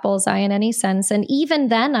for that bullseye in any sense. And even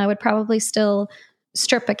then, I would probably still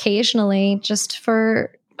strip occasionally just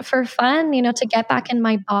for fun, you know, to get back in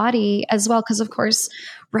my body as well. Because of course,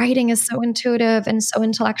 writing is so intuitive and so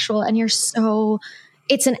intellectual, and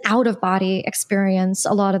it's an out of body experience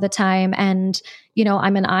a lot of the time. And, you know,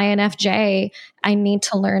 I'm an INFJ. I need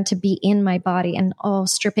to learn to be in my body, and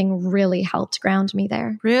stripping really helped ground me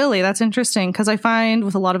there. Really? That's interesting. Because I find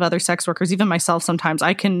with a lot of other sex workers, even myself, sometimes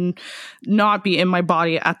I can not be in my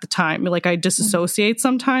body at the time. Like I disassociate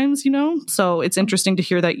sometimes, you know? So it's interesting to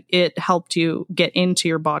hear that it helped you get into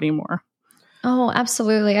your body more. Oh,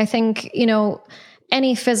 absolutely. I think, you know,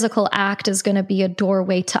 any physical act is going to be a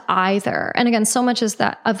doorway to either. And again, so much of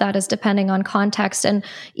that is depending on context and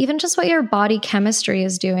even just what your body chemistry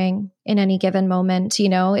is doing in any given moment. You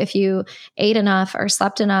know, if you ate enough or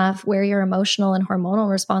slept enough, where your emotional and hormonal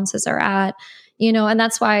responses are at, you know, and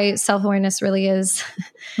that's why self-awareness really is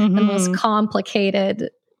the most complicated,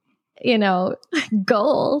 you know,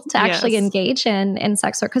 goal to actually engage in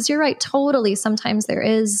sex work. Because you're right, totally. Sometimes there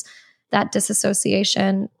is that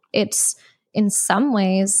disassociation. It's in some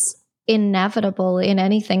ways inevitable in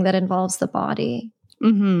anything that involves the body.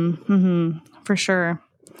 For sure.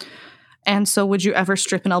 And so would you ever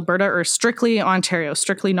strip in Alberta or strictly Ontario,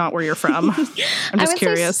 strictly not where you're from? I'm just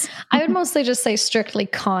curious. I would mostly just say strictly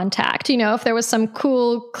contact. If there was some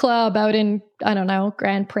cool club out in, I don't know,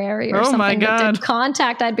 Grand Prairie or something that did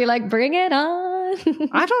contact, I'd be like, bring it on.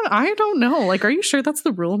 I don't know. Like, are you sure that's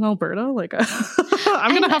the rule in Alberta? Like, I'm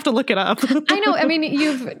going to have to look it up. I know. I mean,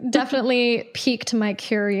 you've definitely piqued my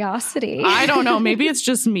curiosity. I don't know. Maybe it's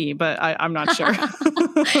just me, but I'm not sure.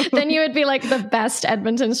 Then you would be like the best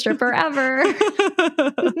Edmonton stripper ever.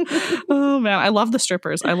 Oh, man. I love the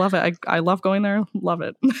strippers. I love it. I love going there. Love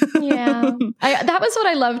it. Yeah. That was what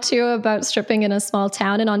I loved, too, about stripping in a small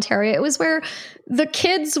town in Ontario. It was where the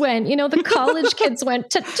kids went, the college kids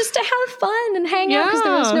went just to have fun and hang out because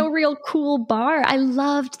there was no real cool bar. I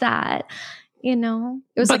loved that. It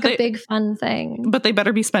was a big fun thing. But they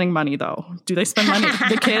better be spending money, though. Do they spend money?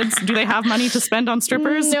 The kids, do they have money to spend on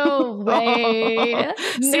strippers? No way.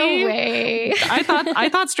 See? No way. I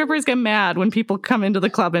thought strippers get mad when people come into the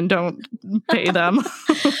club and don't pay them.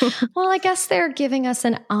 Well, I guess they're giving us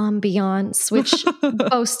an ambiance, which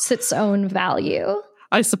boasts its own value.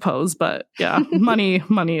 I suppose, but yeah, money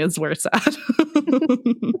is where it's at.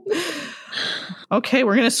 Okay,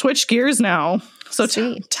 we're going to switch gears now. So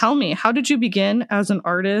tell me, how did you begin as an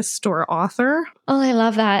artist or author? Oh, I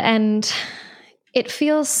love that. And it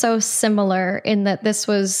feels so similar in that this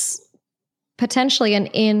was potentially an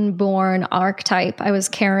inborn archetype I was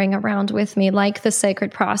carrying around with me, like the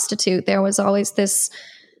sacred prostitute. There was always this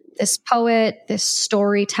poet, this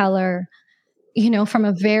storyteller, from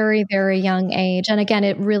a very, very young age. And again,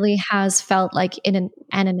 it really has felt like an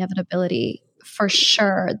inevitability for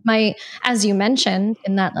sure. As you mentioned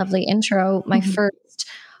in that lovely intro, my first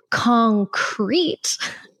concrete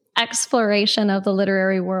exploration of the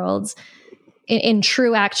literary worlds in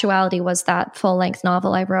true actuality was that full-length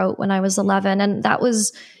novel I wrote when I was 11. And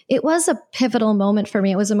it was a pivotal moment for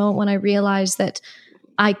me. It was a moment when I realized that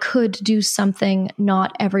I could do something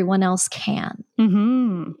not everyone else can.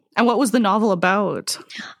 Mm-hmm. And what was the novel about?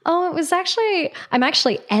 Oh, I'm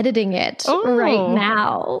actually editing it right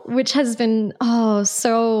now, which has been,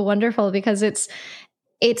 so wonderful because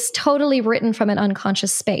it's totally written from an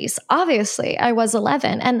unconscious space. Obviously, I was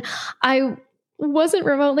 11 and I wasn't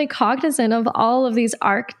remotely cognizant of all of these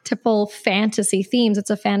archetypal fantasy themes. It's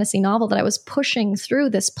a fantasy novel that I was pushing through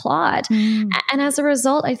this plot. And as a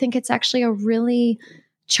result, I think it's actually a really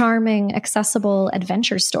charming, accessible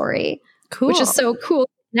adventure story. Cool. Which is so cool.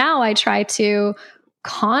 Now I try to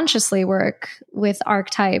consciously work with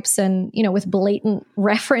archetypes and, with blatant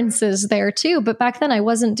references there too. But back then I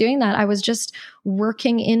wasn't doing that. I was just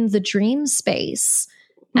working in the dream space.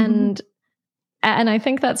 And I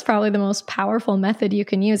think that's probably the most powerful method you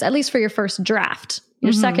can use, at least for your first draft.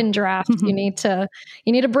 Your second draft, you need to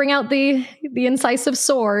bring out the incisive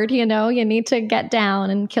sword, you need to get down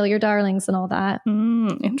and kill your darlings and all that.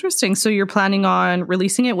 Interesting. So you're planning on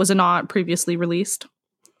releasing it? Was it not previously released?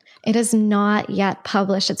 It is not yet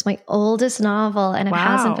published. It's my oldest novel and it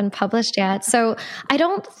hasn't been published yet. So I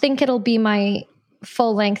don't think it'll be my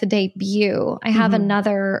full-length debut. I have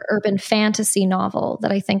another urban fantasy novel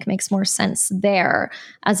that I think makes more sense there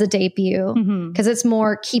as a debut because it's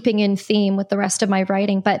more keeping in theme with the rest of my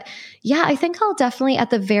writing. But yeah, I think I'll definitely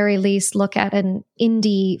at the very least look at an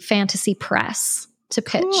indie fantasy press to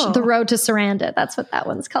pitch. Cool. The Road to Sarandit. That's what that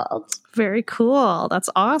one's called. Very cool. That's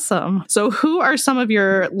awesome. So who are some of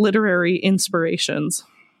your literary inspirations?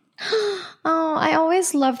 Oh, I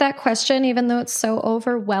always love that question, even though it's so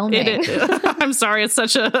overwhelming. I'm sorry.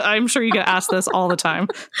 I'm sure you get asked this all the time.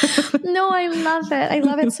 No, I love it. I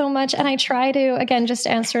love it so much. And I try to, again, just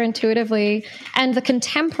answer intuitively. And the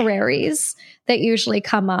contemporaries that usually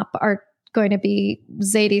come up are going to be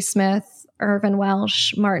Zadie Smith, Irvin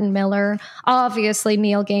Welsh, Martin Miller. Obviously,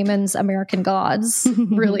 Neil Gaiman's American Gods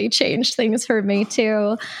really changed things for me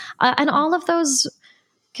too. And all of those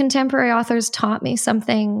contemporary authors taught me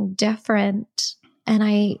something different.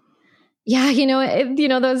 And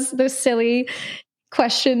those silly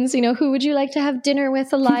questions, who would you like to have dinner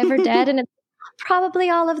with, alive or dead? And it's probably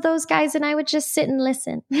all of those guys. And I would just sit and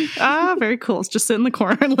listen. Very cool. Just sit in the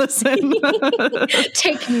corner and listen.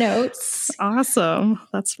 Take notes. Awesome.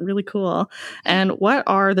 That's really cool. And what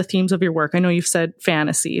are the themes of your work? I know you've said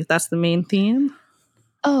fantasy. That's the main theme.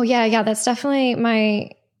 Oh, yeah. That's definitely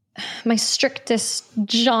my strictest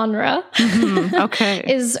genre. Okay.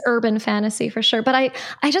 Is urban fantasy for sure. But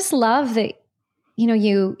I just love that,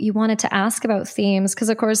 you wanted to ask about themes because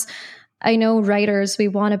of course I know writers, we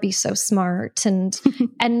want to be so smart and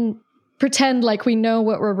pretend like we know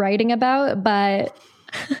what we're writing about, but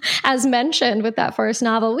as mentioned with that first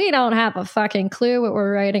novel, we don't have a fucking clue what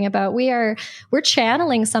we're writing about. We're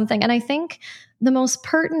channeling something. And I think the most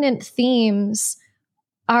pertinent themes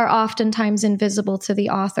are oftentimes invisible to the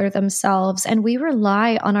author themselves. And we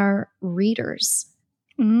rely on our readers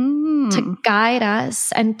to guide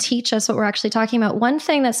us and teach us what we're actually talking about. One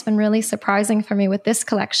thing that's been really surprising for me with this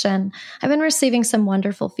collection, I've been receiving some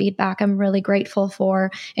wonderful feedback I'm really grateful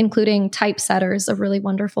for, including Typesetters, a really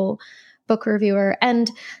wonderful book reviewer.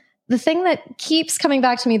 And the thing that keeps coming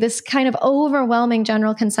back to me, this kind of overwhelming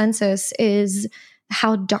general consensus, is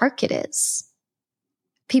how dark it is.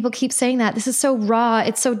 People keep saying that. This is so raw.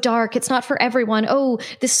 It's so dark. It's not for everyone. Oh,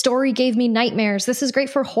 this story gave me nightmares. This is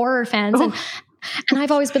great for horror fans. Oh. And I've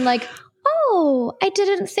always been like, oh, I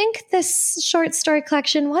didn't think this short story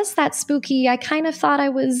collection was that spooky. I kind of thought I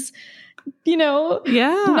was,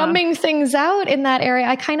 numbing things out in that area.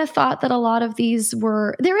 I kind of thought that a lot of these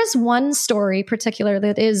were, there is one story particular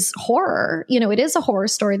that is horror. It is a horror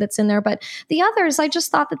story that's in there, but the others, I just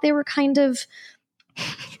thought that they were kind of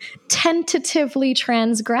tentatively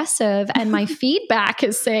transgressive, and my feedback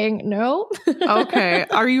is saying no. Okay.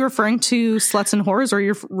 Are you referring to Sluts and Whores, or are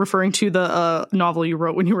you referring to the novel you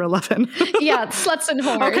wrote when you were 11? Yeah, Sluts and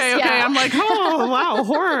Whores. Okay. Yeah. I'm like, oh, wow,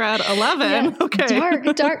 horror at 11. Yeah,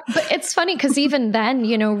 okay. Dark. But it's funny because even then,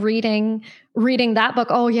 reading that book,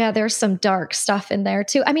 oh yeah, there's some dark stuff in there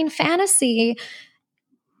too. I mean, fantasy.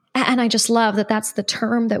 And I just love that that's the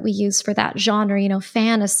term that we use for that genre,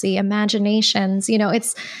 fantasy, imaginations,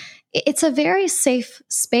 it's a very safe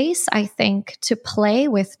space, I think, to play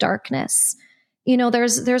with darkness.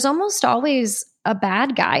 There's almost always a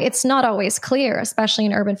bad guy. It's not always clear, especially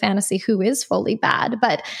in urban fantasy, who is fully bad,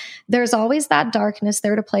 but there's always that darkness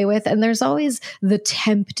there to play with. And there's always the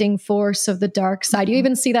tempting force of the dark side. You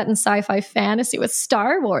even see that in sci-fi fantasy with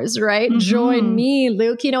Star Wars, right? Mm-hmm. Join me,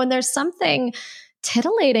 Luke, and there's something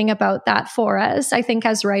titillating about that for us, I think,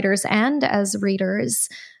 as writers and as readers.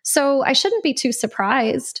 So I shouldn't be too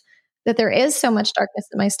surprised that there is so much darkness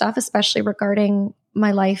in my stuff, especially regarding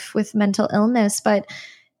my life with mental illness. But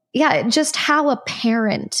yeah, just how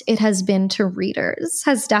apparent it has been to readers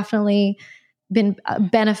has definitely been a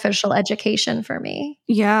beneficial education for me.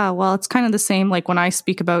 Yeah, well, it's kind of the same like when I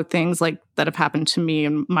speak about things like that have happened to me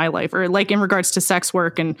in my life, or like in regards to sex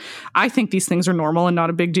work, and I think these things are normal and not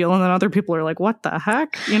a big deal, and then other people are like, what the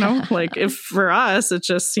heck? Like if for us it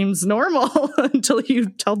just seems normal until you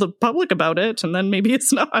tell the public about it, and then maybe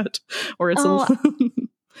it's not, or it's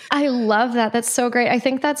I love that. That's so great. I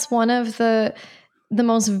think that's one of the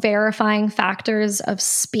most verifying factors of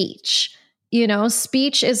speech.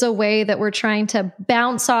 Speech is a way that we're trying to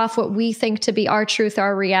bounce off what we think to be our truth,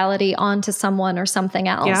 our reality onto someone or something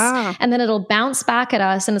else. Yeah. And then it'll bounce back at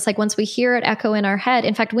us. And it's like, once we hear it echo in our head,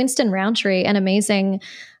 in fact, Winston Roundtree, an amazing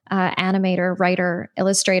animator, writer,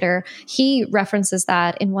 illustrator, he references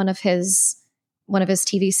that in one of his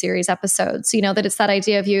TV series episodes, that it's that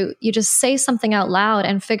idea of you just say something out loud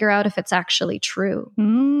and figure out if it's actually true.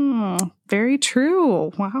 Very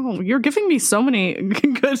true. Wow. You're giving me so many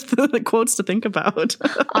good quotes to think about.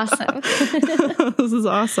 Awesome. This is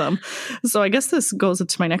awesome. So I guess this goes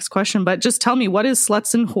into my next question, but just tell me, what is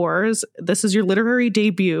Sluts and Whores? This is your literary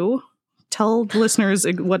debut. Tell the listeners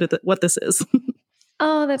what this is.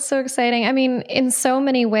 Oh, that's so exciting. I mean, in so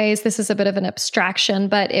many ways, this is a bit of an abstraction,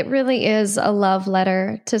 but it really is a love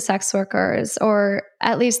letter to sex workers, or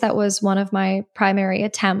at least that was one of my primary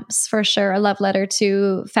attempts, for sure. A love letter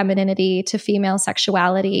to femininity, to female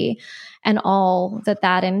sexuality, and all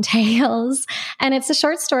that entails. And it's a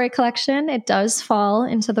short story collection. It does fall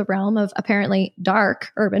into the realm of apparently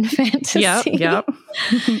dark urban fantasy. Yep.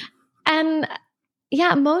 And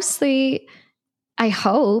yeah, mostly, I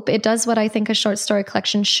hope it does what I think a short story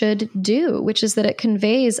collection should do, which is that it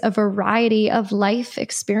conveys a variety of life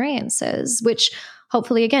experiences, which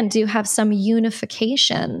hopefully, again, do have some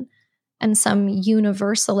unification and some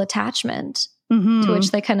universal attachment to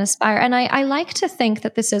which they can aspire. And I like to think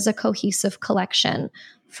that this is a cohesive collection,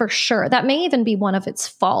 for sure. That may even be one of its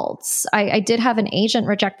faults. I did have an agent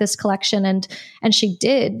reject this collection, and she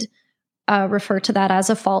did refer to that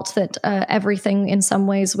as a fault, that everything in some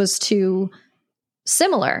ways was too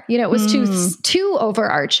similar. It was too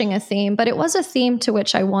overarching a theme, but it was a theme to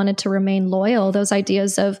which I wanted to remain loyal. Those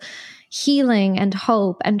ideas of healing and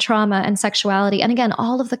hope and trauma and sexuality. And again,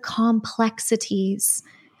 all of the complexities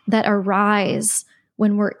that arise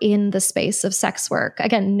when we're in the space of sex work.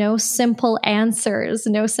 Again, no simple answers,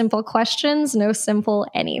 no simple questions, no simple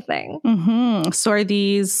anything. Mm-hmm. So are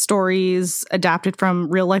these stories adapted from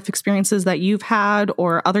real life experiences that you've had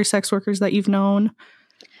or other sex workers that you've known?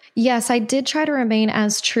 Yes, I did try to remain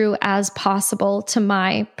as true as possible to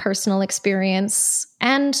my personal experience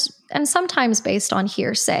and sometimes based on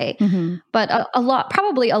hearsay. Mm-hmm. But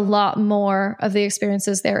probably a lot more of the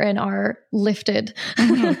experiences therein are lifted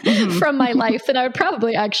from my life than I would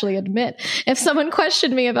probably actually admit if someone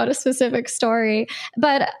questioned me about a specific story.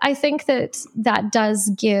 But I think that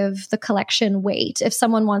does give the collection weight. If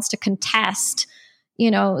someone wants to contest,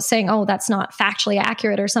 saying, oh, that's not factually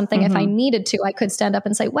accurate or something. If I needed to, I could stand up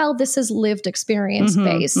and say, well, this is lived experience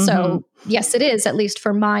based. So yes, it is, at least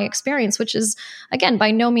for my experience, which is, again, by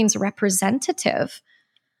no means representative.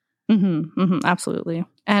 Absolutely.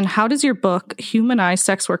 And how does your book humanize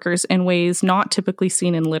sex workers in ways not typically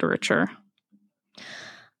seen in literature?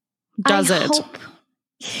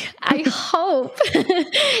 I hope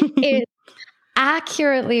it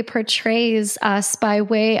accurately portrays us by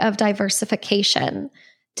way of diversification,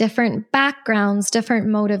 different backgrounds, different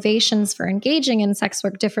motivations for engaging in sex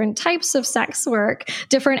work, different types of sex work,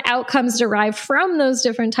 different outcomes derived from those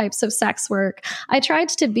different types of sex work. I tried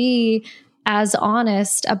to be as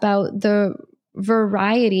honest about the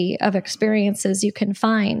variety of experiences you can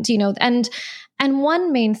find, and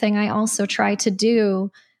one main thing I also try to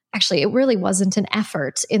do, actually, it really wasn't an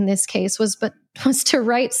effort in this case, was to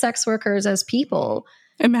write sex workers as people.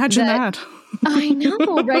 Imagine that. I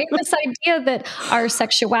know, right? This idea that our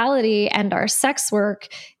sexuality and our sex work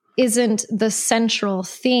isn't the central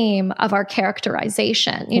theme of our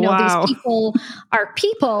characterization. Wow. These people are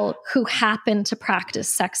people who happen to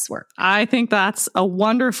practice sex work. I think that's a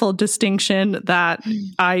wonderful distinction that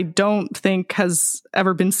I don't think has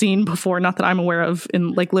ever been seen before, not that I'm aware of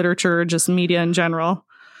in like literature or just media in general.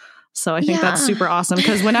 So I think that's super awesome,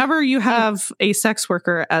 because whenever you have a sex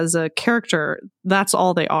worker as a character, that's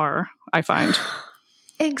all they are, I find.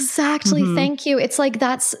 Exactly. Thank you. It's like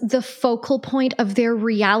that's the focal point of their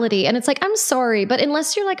reality. And it's like, I'm sorry, but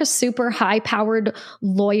unless you're like a super high-powered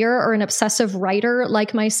lawyer or an obsessive writer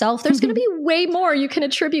like myself, there's going to be way more you can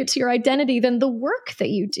attribute to your identity than the work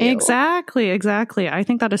that you do. Exactly. I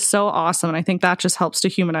think that is so awesome. And I think that just helps to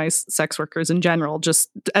humanize sex workers in general, just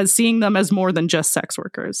as seeing them as more than just sex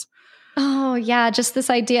workers. Oh, yeah. Just this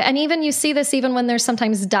idea. And even you see this even when there's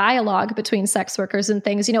sometimes dialogue between sex workers and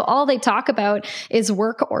things, all they talk about is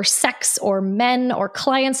work or sex or men or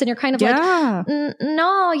clients. And you're kind of like,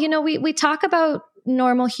 no, we talk about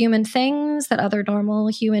normal human things that other normal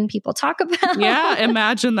human people talk about. Yeah.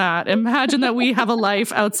 Imagine that. Imagine that we have a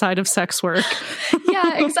life outside of sex work.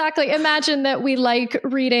 Yeah, exactly. Imagine that we like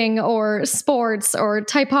reading or sports or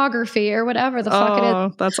typography or whatever the fuck it is.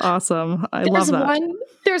 Oh, that's awesome. I love that.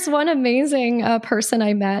 There's one amazing person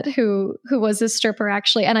I met who was a stripper,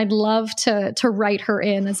 actually, and I'd love to write her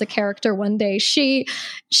in as a character one day. She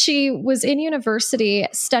was in university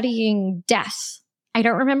studying death. I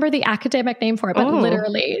don't remember the academic name for it, but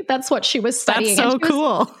literally that's what she was studying. That's so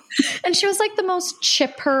cool. And she was like the most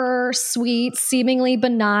chipper, sweet, seemingly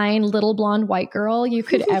benign little blonde white girl you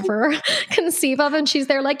could ever conceive of. And she's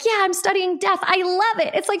there like, yeah, I'm studying death. I love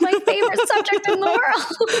it. It's like my favorite subject in the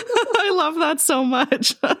world. I love that so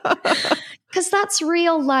much. Because that's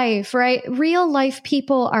real life, right? Real life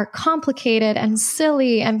people are complicated and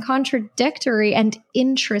silly and contradictory and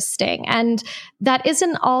interesting. And that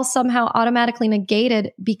isn't all somehow automatically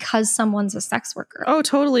negated because someone's a sex worker. Oh,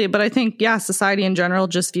 totally. But I think, society in general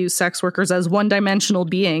just views sex workers as one-dimensional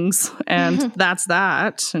beings. And that's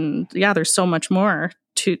that. And there's so much more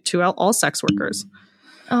to all sex workers.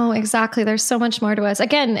 Oh, exactly. There's so much more to us.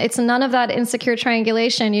 Again, it's none of that insecure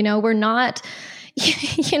triangulation. We're not...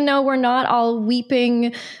 we're not all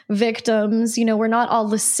weeping victims, we're not all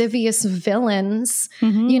lascivious villains,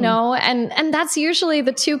 and that's usually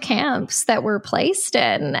the two camps that we're placed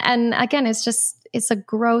in. And again, it's a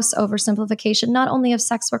gross oversimplification, not only of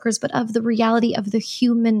sex workers, but of the reality of the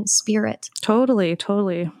human spirit.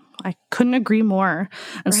 Totally. I couldn't agree more.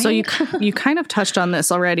 And so you kind of touched on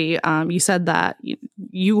this already. You said that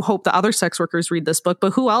you hope that other sex workers read this book,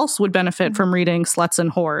 but who else would benefit from reading Sluts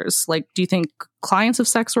and Whores? Like, do you think clients of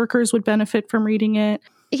sex workers would benefit from reading it?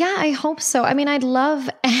 Yeah, I hope so. I mean,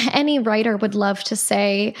 any writer would love to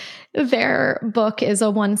say their book is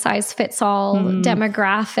a one-size-fits-all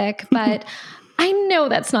demographic, but I know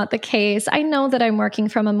that's not the case. I know that I'm working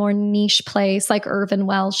from a more niche place like Irvin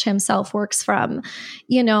Welsh himself works from,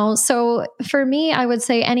 So for me, I would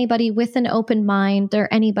say anybody with an open mind or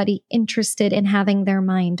anybody interested in having their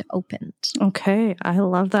mind opened. Okay. I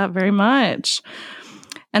love that very much.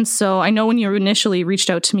 And so I know when you initially reached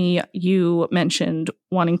out to me, you mentioned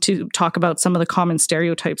wanting to talk about some of the common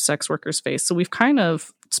stereotypes sex workers face. So we've kind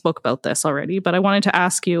of spoke about this already, but I wanted to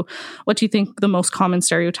ask you, what do you think the most common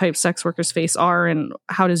stereotypes sex workers face are, and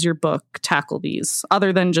how does your book tackle these,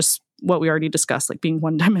 other than just what we already discussed, like being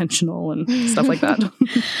one-dimensional and stuff like that?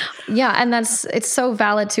 Yeah, and it's so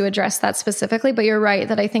valid to address that specifically, but you're right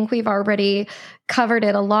that I think we've already covered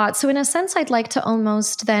it a lot. So in a sense, I'd like to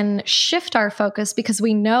almost then shift our focus, because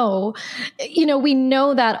we know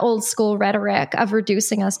that old school rhetoric of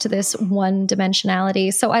reducing us to this one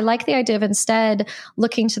dimensionality. So I like the idea of instead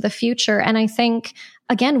looking to the future. And I think,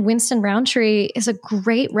 again, Winston Roundtree is a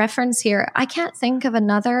great reference here. I can't think of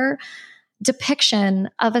another depiction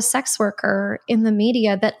of a sex worker in the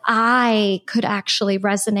media that I could actually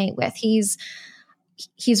resonate with. He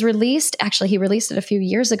released it a few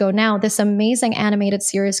years ago now, this amazing animated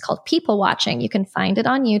series called People Watching. You can find it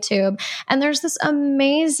on YouTube. And there's this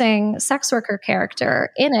amazing sex worker character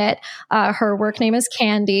in it. Her work name is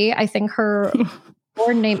Candy. I think her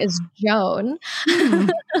born name is Joan.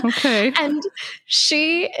 Okay. And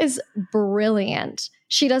she is brilliant.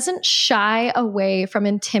 She doesn't shy away from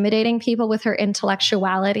intimidating people with her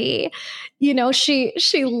intellectuality.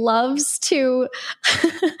 She loves to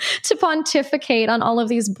pontificate on all of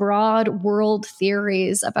these broad world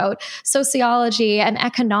theories about sociology and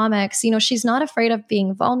economics. She's not afraid of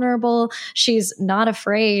being vulnerable. She's not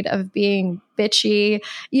afraid of being bitchy,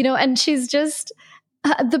 and she's just...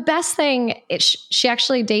 the best thing, she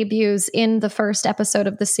actually debuts in the first episode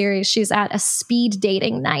of the series. She's at a speed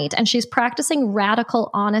dating night and she's practicing radical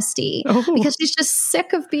honesty because she's just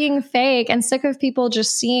sick of being fake and sick of people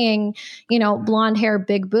just seeing, blonde hair,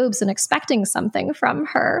 big boobs and expecting something from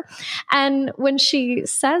her. And when she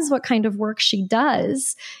says what kind of work she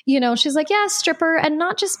does, she's like, yeah, stripper. And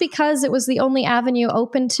not just because it was the only avenue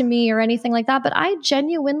open to me or anything like that, but I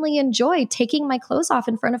genuinely enjoy taking my clothes off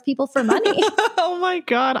in front of people for money. Oh my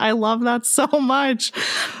God, I love that so much.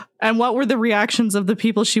 And what were the reactions of the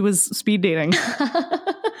people she was speed dating?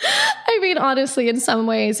 I mean, honestly, in some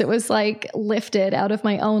ways, it was like lifted out of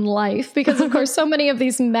my own life because, of course, so many of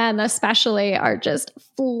these men especially are just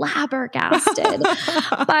flabbergasted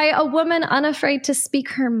by a woman unafraid to speak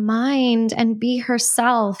her mind and be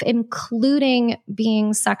herself, including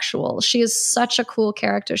being sexual. She is such a cool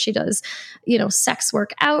character. She does, sex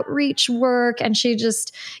work outreach work. And she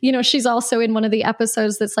just, she's also in one of the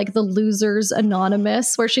episodes that's like the Losers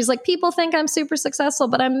Anonymous, where she's like, people think I'm super successful,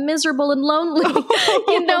 but I'm miserable and lonely,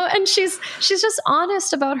 and she's just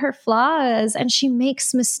honest about her flaws and she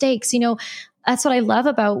makes mistakes. That's what I love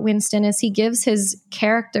about Winston is he gives his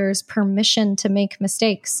characters permission to make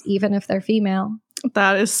mistakes, even if they're female.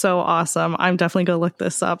 That is so awesome. I'm definitely going to look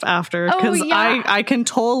this up after because I can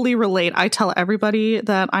totally relate. I tell everybody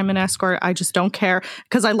that I'm an escort. I just don't care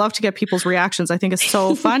because I love to get people's reactions. I think it's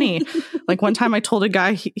so funny. Like one time I told a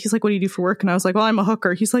guy, he's like, what do you do for work? And I was like, well, I'm a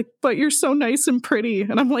hooker. He's like, but you're so nice and pretty.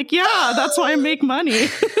 And I'm like, yeah, that's why I make money.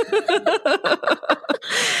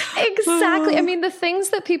 Exactly. I mean, the things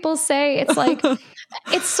that people say, it's like,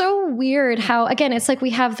 it's so weird how, again, it's like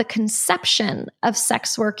we have the conception of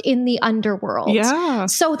sex work in the underworld. Yeah.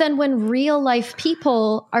 So then when real life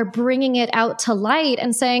people are bringing it out to light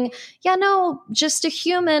and saying, yeah, no, just a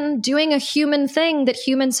human doing a human thing that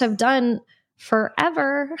humans have done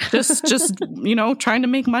forever. just trying to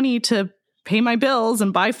make money to pay my bills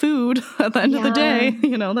and buy food at the end of the day.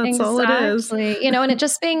 That's all it is. And it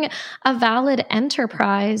just being a valid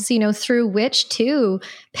enterprise, through which to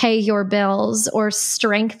pay your bills or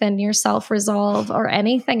strengthen your self-resolve or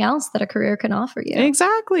anything else that a career can offer you.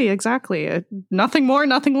 Exactly. Nothing more,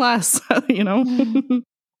 nothing less,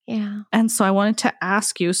 Yeah. And so I wanted to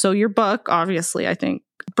ask you, so your book, obviously, I think,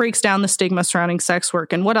 breaks down the stigma surrounding sex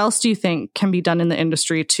work. And what else do you think can be done in the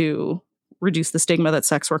industry to reduce the stigma that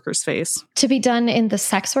sex workers face? To be done in the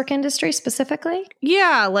sex work industry specifically?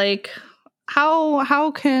 Yeah, like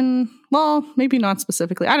how can, well, maybe not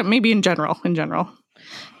specifically. Maybe in general.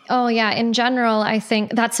 Oh yeah, in general, I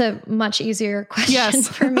think that's a much easier question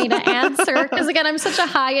for me to answer. Because again, I'm such a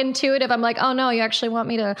high intuitive. I'm like, oh no, you actually want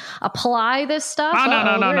me to apply this stuff?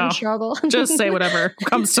 No. We're in trouble. Just say whatever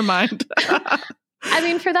comes to mind. I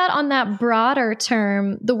mean, for that, on that broader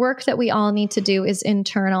term, the work that we all need to do is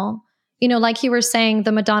internal. Like you were saying,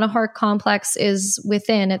 the Madonna whore complex is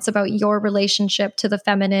within. It's about your relationship to the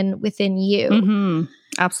feminine within you. Mm-hmm.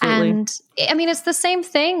 Absolutely. And I mean, it's the same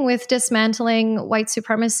thing with dismantling white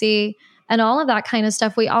supremacy and all of that kind of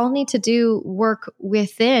stuff. We all need to do work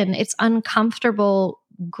within. It's uncomfortable,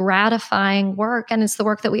 gratifying work. And it's the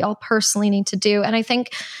work that we all personally need to do. And I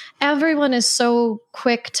think everyone is so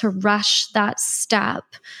quick to rush that step.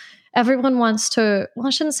 Everyone wants to, well,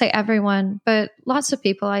 I shouldn't say everyone, but lots of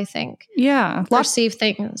people, I think, perceive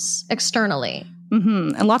things externally.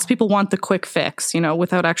 And lots of people want the quick fix,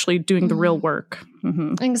 without actually doing the real work.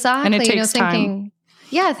 Exactly. And it takes time.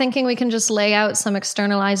 Yeah, thinking we can just lay out some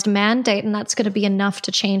externalized mandate and that's going to be enough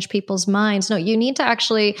to change people's minds. No, you need to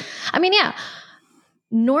actually,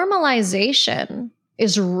 normalization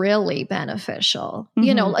is really beneficial,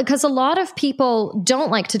 because a lot of people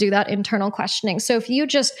don't like to do that internal questioning. So if you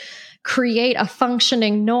just create a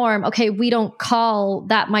functioning norm, okay, we don't call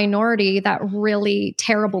that minority that really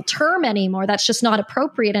terrible term anymore. That's just not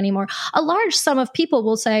appropriate anymore. A large sum of people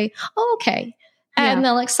will say, oh, okay. And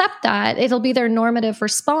they'll accept that. It'll be their normative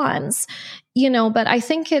response, but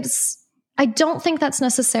I don't think that's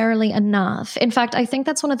necessarily enough. In fact, I think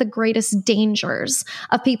that's one of the greatest dangers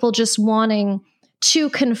of people just wanting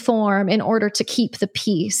to conform in order to keep the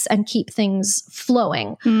peace and keep things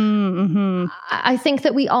flowing. I think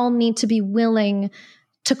that we all need to be willing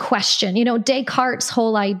to question, Descartes'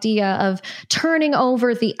 whole idea of turning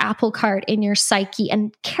over the apple cart in your psyche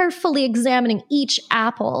and carefully examining each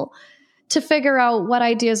apple to figure out what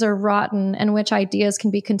ideas are rotten and which ideas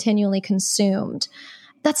can be continually consumed.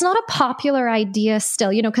 That's not a popular idea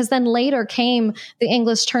still, because then later came the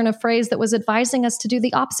English turn of phrase that was advising us to do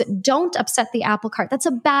the opposite. Don't upset the apple cart. That's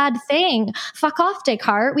a bad thing. Fuck off,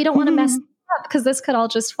 Descartes. We don't want to mess it up because this could all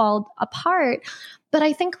just fall apart. But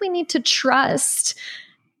I think we need to trust,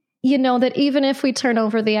 that even if we turn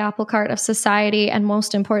over the apple cart of society and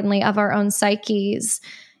most importantly of our own psyches,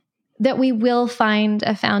 that we will find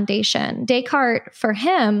a foundation. Descartes, for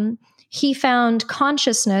him, he found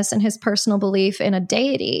consciousness and his personal belief in a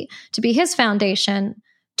deity to be his foundation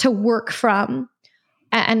to work from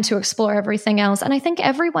and to explore everything else. And I think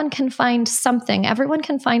everyone can find something. Everyone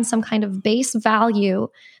can find some kind of base value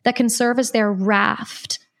that can serve as their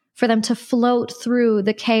raft for them to float through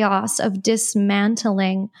the chaos of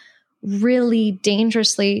dismantling really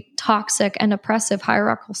dangerously toxic and oppressive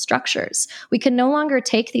hierarchical structures. We can no longer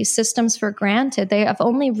take these systems for granted. They have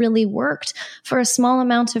only really worked for a small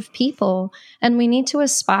amount of people, and we need to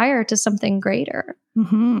aspire to something greater.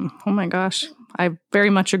 Oh my gosh. I very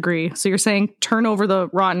much agree. So you're saying turn over the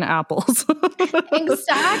rotten apples.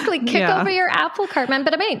 Exactly. Kick over your apple cart, man.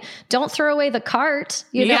 But don't throw away the cart.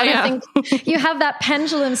 I think you have that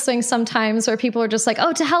pendulum swing sometimes where people are just like,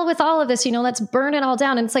 oh, to hell with all of this, let's burn it all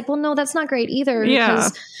down. And it's like, well, no, that's not great either.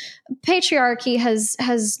 Because patriarchy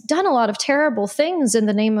has done a lot of terrible things in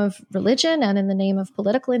the name of religion and in the name of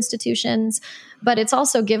political institutions, but it's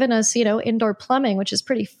also given us, indoor plumbing, which is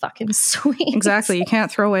pretty fucking sweet. Exactly. You can't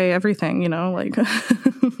throw away everything, like.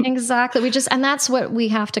 Exactly. And that's what we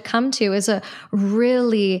have to come to is a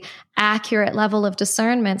really accurate level of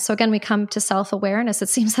discernment. So again, we come to self-awareness. It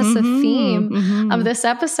seems that's the theme of this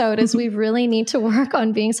episode is we really need to work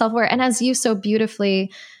on being self-aware. And as you so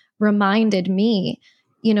beautifully reminded me,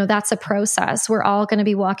 that's a process. We're all going to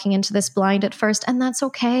be walking into this blind at first, and that's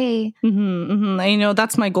okay.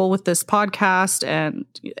 That's my goal with this podcast and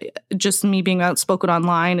just me being outspoken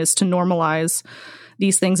online is to normalize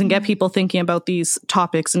these things and get people thinking about these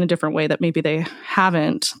topics in a different way that maybe they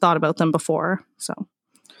haven't thought about them before. So.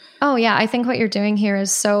 Oh, yeah. I think what you're doing here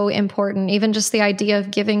is so important. Even just the idea of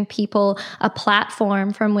giving people a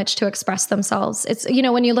platform from which to express themselves. It's,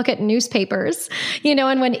 when you look at newspapers,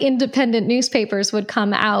 and when independent newspapers would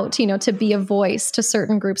come out, to be a voice to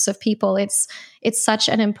certain groups of people, it's such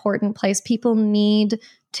an important place. People need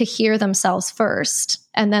to hear themselves first,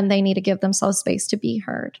 and then they need to give themselves space to be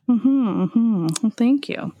heard. Thank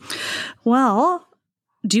you. Well,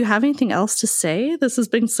 do you have anything else to say? This has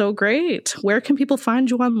been so great. Where can people find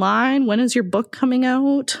you online? When is your book coming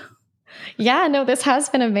out? Yeah, no, this has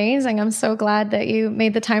been amazing. I'm so glad that you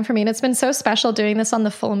made the time for me. And it's been so special doing this on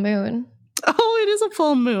the full moon. Oh, it is a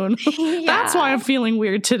full moon. Yeah. That's why I'm feeling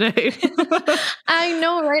weird today. I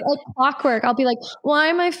know, right? Like clockwork. I'll be like, why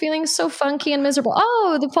am I feeling so funky and miserable?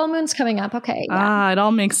 Oh, the full moon's coming up. Okay. Yeah. It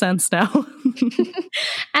all makes sense now.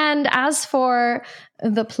 And as for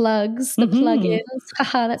the plugs, the plugins,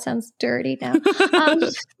 haha, that sounds dirty now.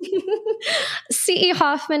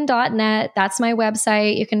 cehoffman.net. That's my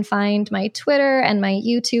website. You can find my Twitter and my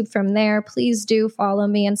YouTube from there. Please do follow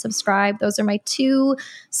me and subscribe. Those are my two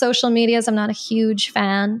social medias. I'm not a huge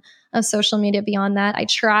fan of social media beyond that. I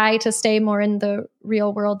try to stay more in the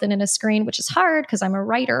real world than in a screen, which is hard because I'm a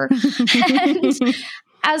writer. And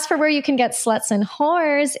as for where you can get Sluts and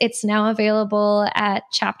Whores, it's now available at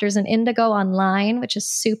Chapters in Indigo online, which is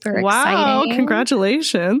super exciting. Wow,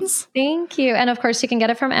 congratulations. Thank you. And of course, you can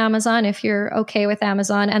get it from Amazon if you're okay with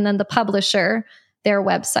Amazon. And then the publisher their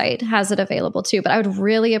website has it available too. But I would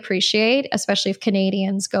really appreciate, especially if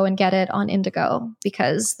Canadians go and get it on Indigo,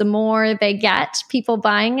 because the more they get people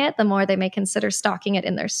buying it, the more they may consider stocking it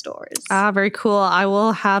in their stores. Very cool. I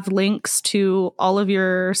will have links to all of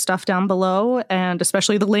your stuff down below, and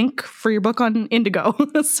especially the link for your book on Indigo.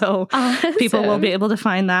 So awesome. People will be able to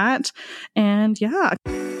find that. And yeah.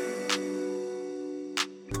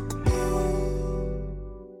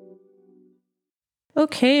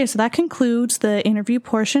 Okay, so that concludes the interview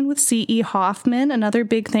portion with C.E. Hoffman. Another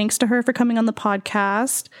big thanks to her for coming on the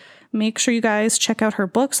podcast. Make sure you guys check out her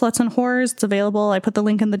book, Sluts and Whores. It's available. I put the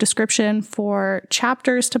link in the description for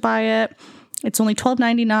chapters to buy it. It's only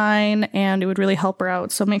 $12.99, and it would really help her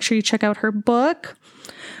out. So make sure you check out her book.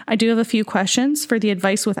 I do have a few questions for the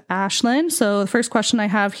advice with Ashlyn. So the first question I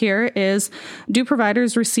have here is, do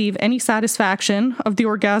providers receive any satisfaction of the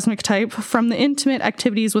orgasmic type from the intimate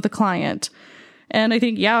activities with a client? And I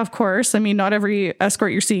think, yeah, of course. I mean, not every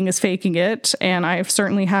escort you're seeing is faking it. And I've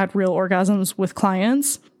certainly had real orgasms with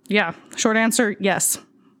clients. Yeah. Short answer, yes.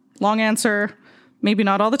 Long answer, maybe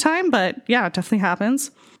not all the time, but yeah, it definitely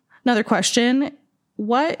happens. Another question.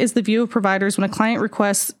 What is the view of providers when a client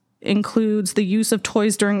request includes the use of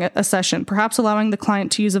toys during a session, perhaps allowing the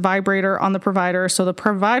client to use a vibrator on the provider so the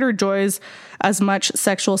provider enjoys as much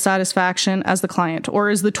sexual satisfaction as the client? Or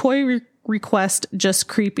is the toy request just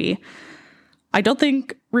creepy? I don't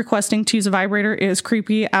think requesting to use a vibrator is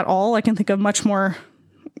creepy at all. I can think of much more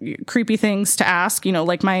creepy things to ask,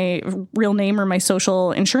 like my real name or my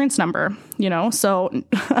social insurance number, So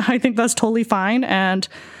I think that's totally fine. And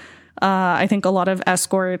I think a lot of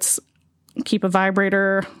escorts keep a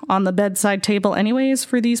vibrator on the bedside table anyways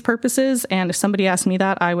for these purposes. And if somebody asked me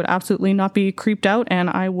that, I would absolutely not be creeped out, and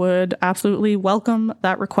I would absolutely welcome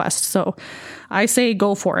that request. So I say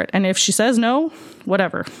go for it. And if she says no,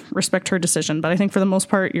 whatever, respect her decision. But I think for the most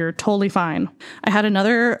part, you're totally fine. I had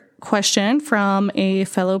another question from a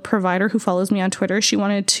fellow provider who follows me on Twitter. She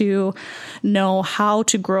wanted to know how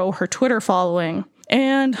to grow her Twitter following.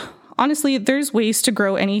 And honestly, there's ways to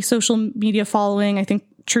grow any social media following. I think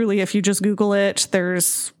truly, if you just Google it,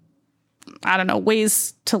 there's,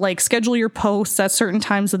 ways to schedule your posts at certain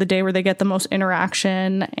times of the day where they get the most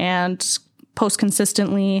interaction and post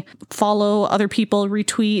consistently, follow other people,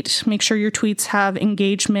 retweet, make sure your tweets have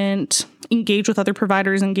engagement, engage with other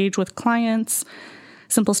providers, engage with clients,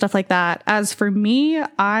 simple stuff like that. As for me,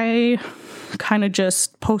 I kind of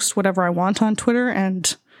just post whatever I want on Twitter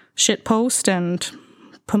and shit post and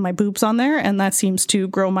put my boobs on there, and that seems to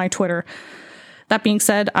grow my Twitter. That being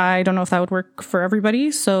said, I don't know if that would work for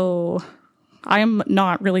everybody, so I am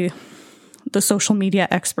not really the social media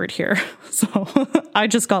expert here. So I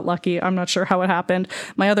just got lucky. I'm not sure how it happened.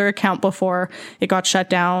 My other account before it got shut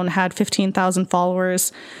down had 15,000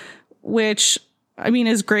 followers, which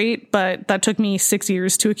is great, but that took me 6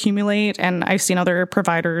 years to accumulate, and I've seen other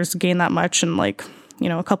providers gain that much in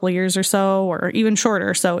a couple of years or so, or even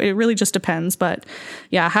shorter. So it really just depends. But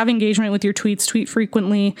yeah, have engagement with your tweets, tweet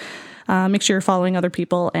frequently. Make sure you're following other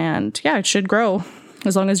people, and yeah, it should grow.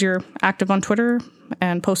 As long as you're active on Twitter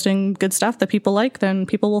and posting good stuff that people like, then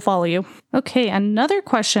people will follow you. Okay, another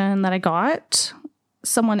question that I got.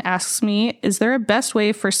 Someone asks me, is there a best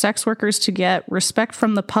way for sex workers to get respect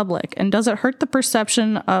from the public? And does it hurt the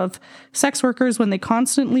perception of sex workers when they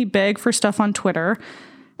constantly beg for stuff on Twitter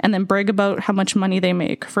and then brag about how much money they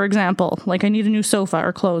make? For example, I need a new sofa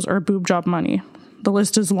or clothes or boob job money. The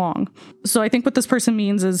list is long. So I think what this person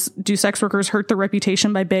means is, do sex workers hurt their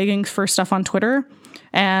reputation by begging for stuff on Twitter?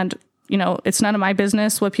 And, it's none of my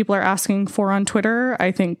business what people are asking for on Twitter.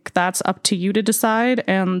 I think that's up to you to decide,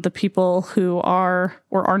 and the people who are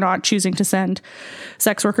or are not choosing to send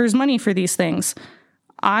sex workers money for these things.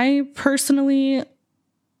 I personally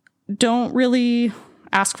don't really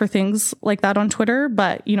ask for things like that on Twitter,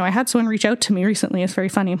 but, I had someone reach out to me recently. It's very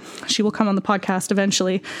funny. She will come on the podcast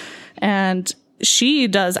eventually, and she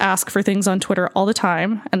does ask for things on Twitter all the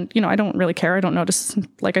time. And, I don't really care. I don't notice.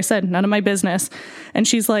 Like I said, none of my business. And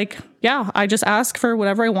she's like, yeah, I just ask for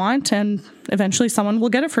whatever I want, and eventually someone will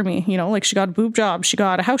get it for me. She got a boob job, she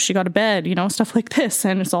got a house, she got a bed, stuff like this.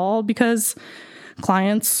 And it's all because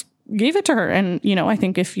clients gave it to her. And, I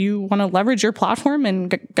think if you want to leverage your platform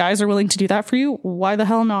and guys are willing to do that for you, why the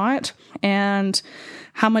hell not? And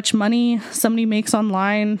how much money somebody makes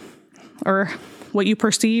online, or what you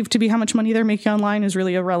perceive to be how much money they're making online, is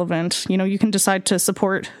really irrelevant. You can decide to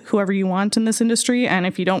support whoever you want in this industry. And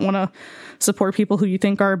if you don't want to support people who you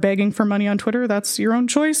think are begging for money on Twitter, that's your own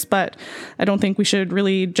choice. But I don't think we should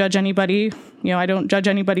really judge anybody. I don't judge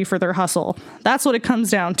anybody for their hustle. That's what it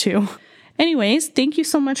comes down to. Anyways, thank you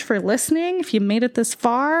so much for listening if you made it this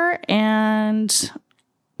far. And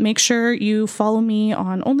make sure you follow me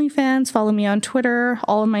on OnlyFans, follow me on Twitter.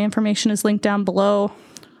 All of my information is linked down below.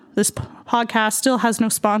 This podcast still has no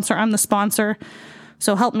sponsor. I'm the sponsor.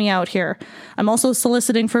 So help me out here. I'm also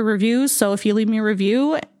soliciting for reviews. So if you leave me a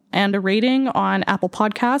review and a rating on Apple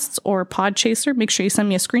Podcasts or Podchaser, make sure you send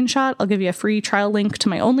me a screenshot. I'll give you a free trial link to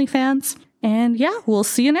my OnlyFans. And yeah, we'll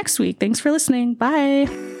see you next week. Thanks for listening. Bye.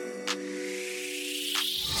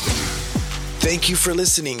 Thank you for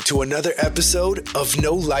listening to another episode of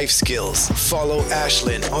No Life Skills. Follow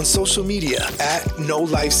Ashlyn on social media at No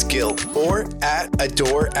Life Skill or at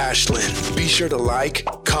Adore Ashlyn. Be sure to like,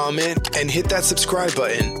 comment, and hit that subscribe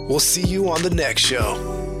button. We'll see you on the next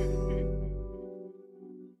show.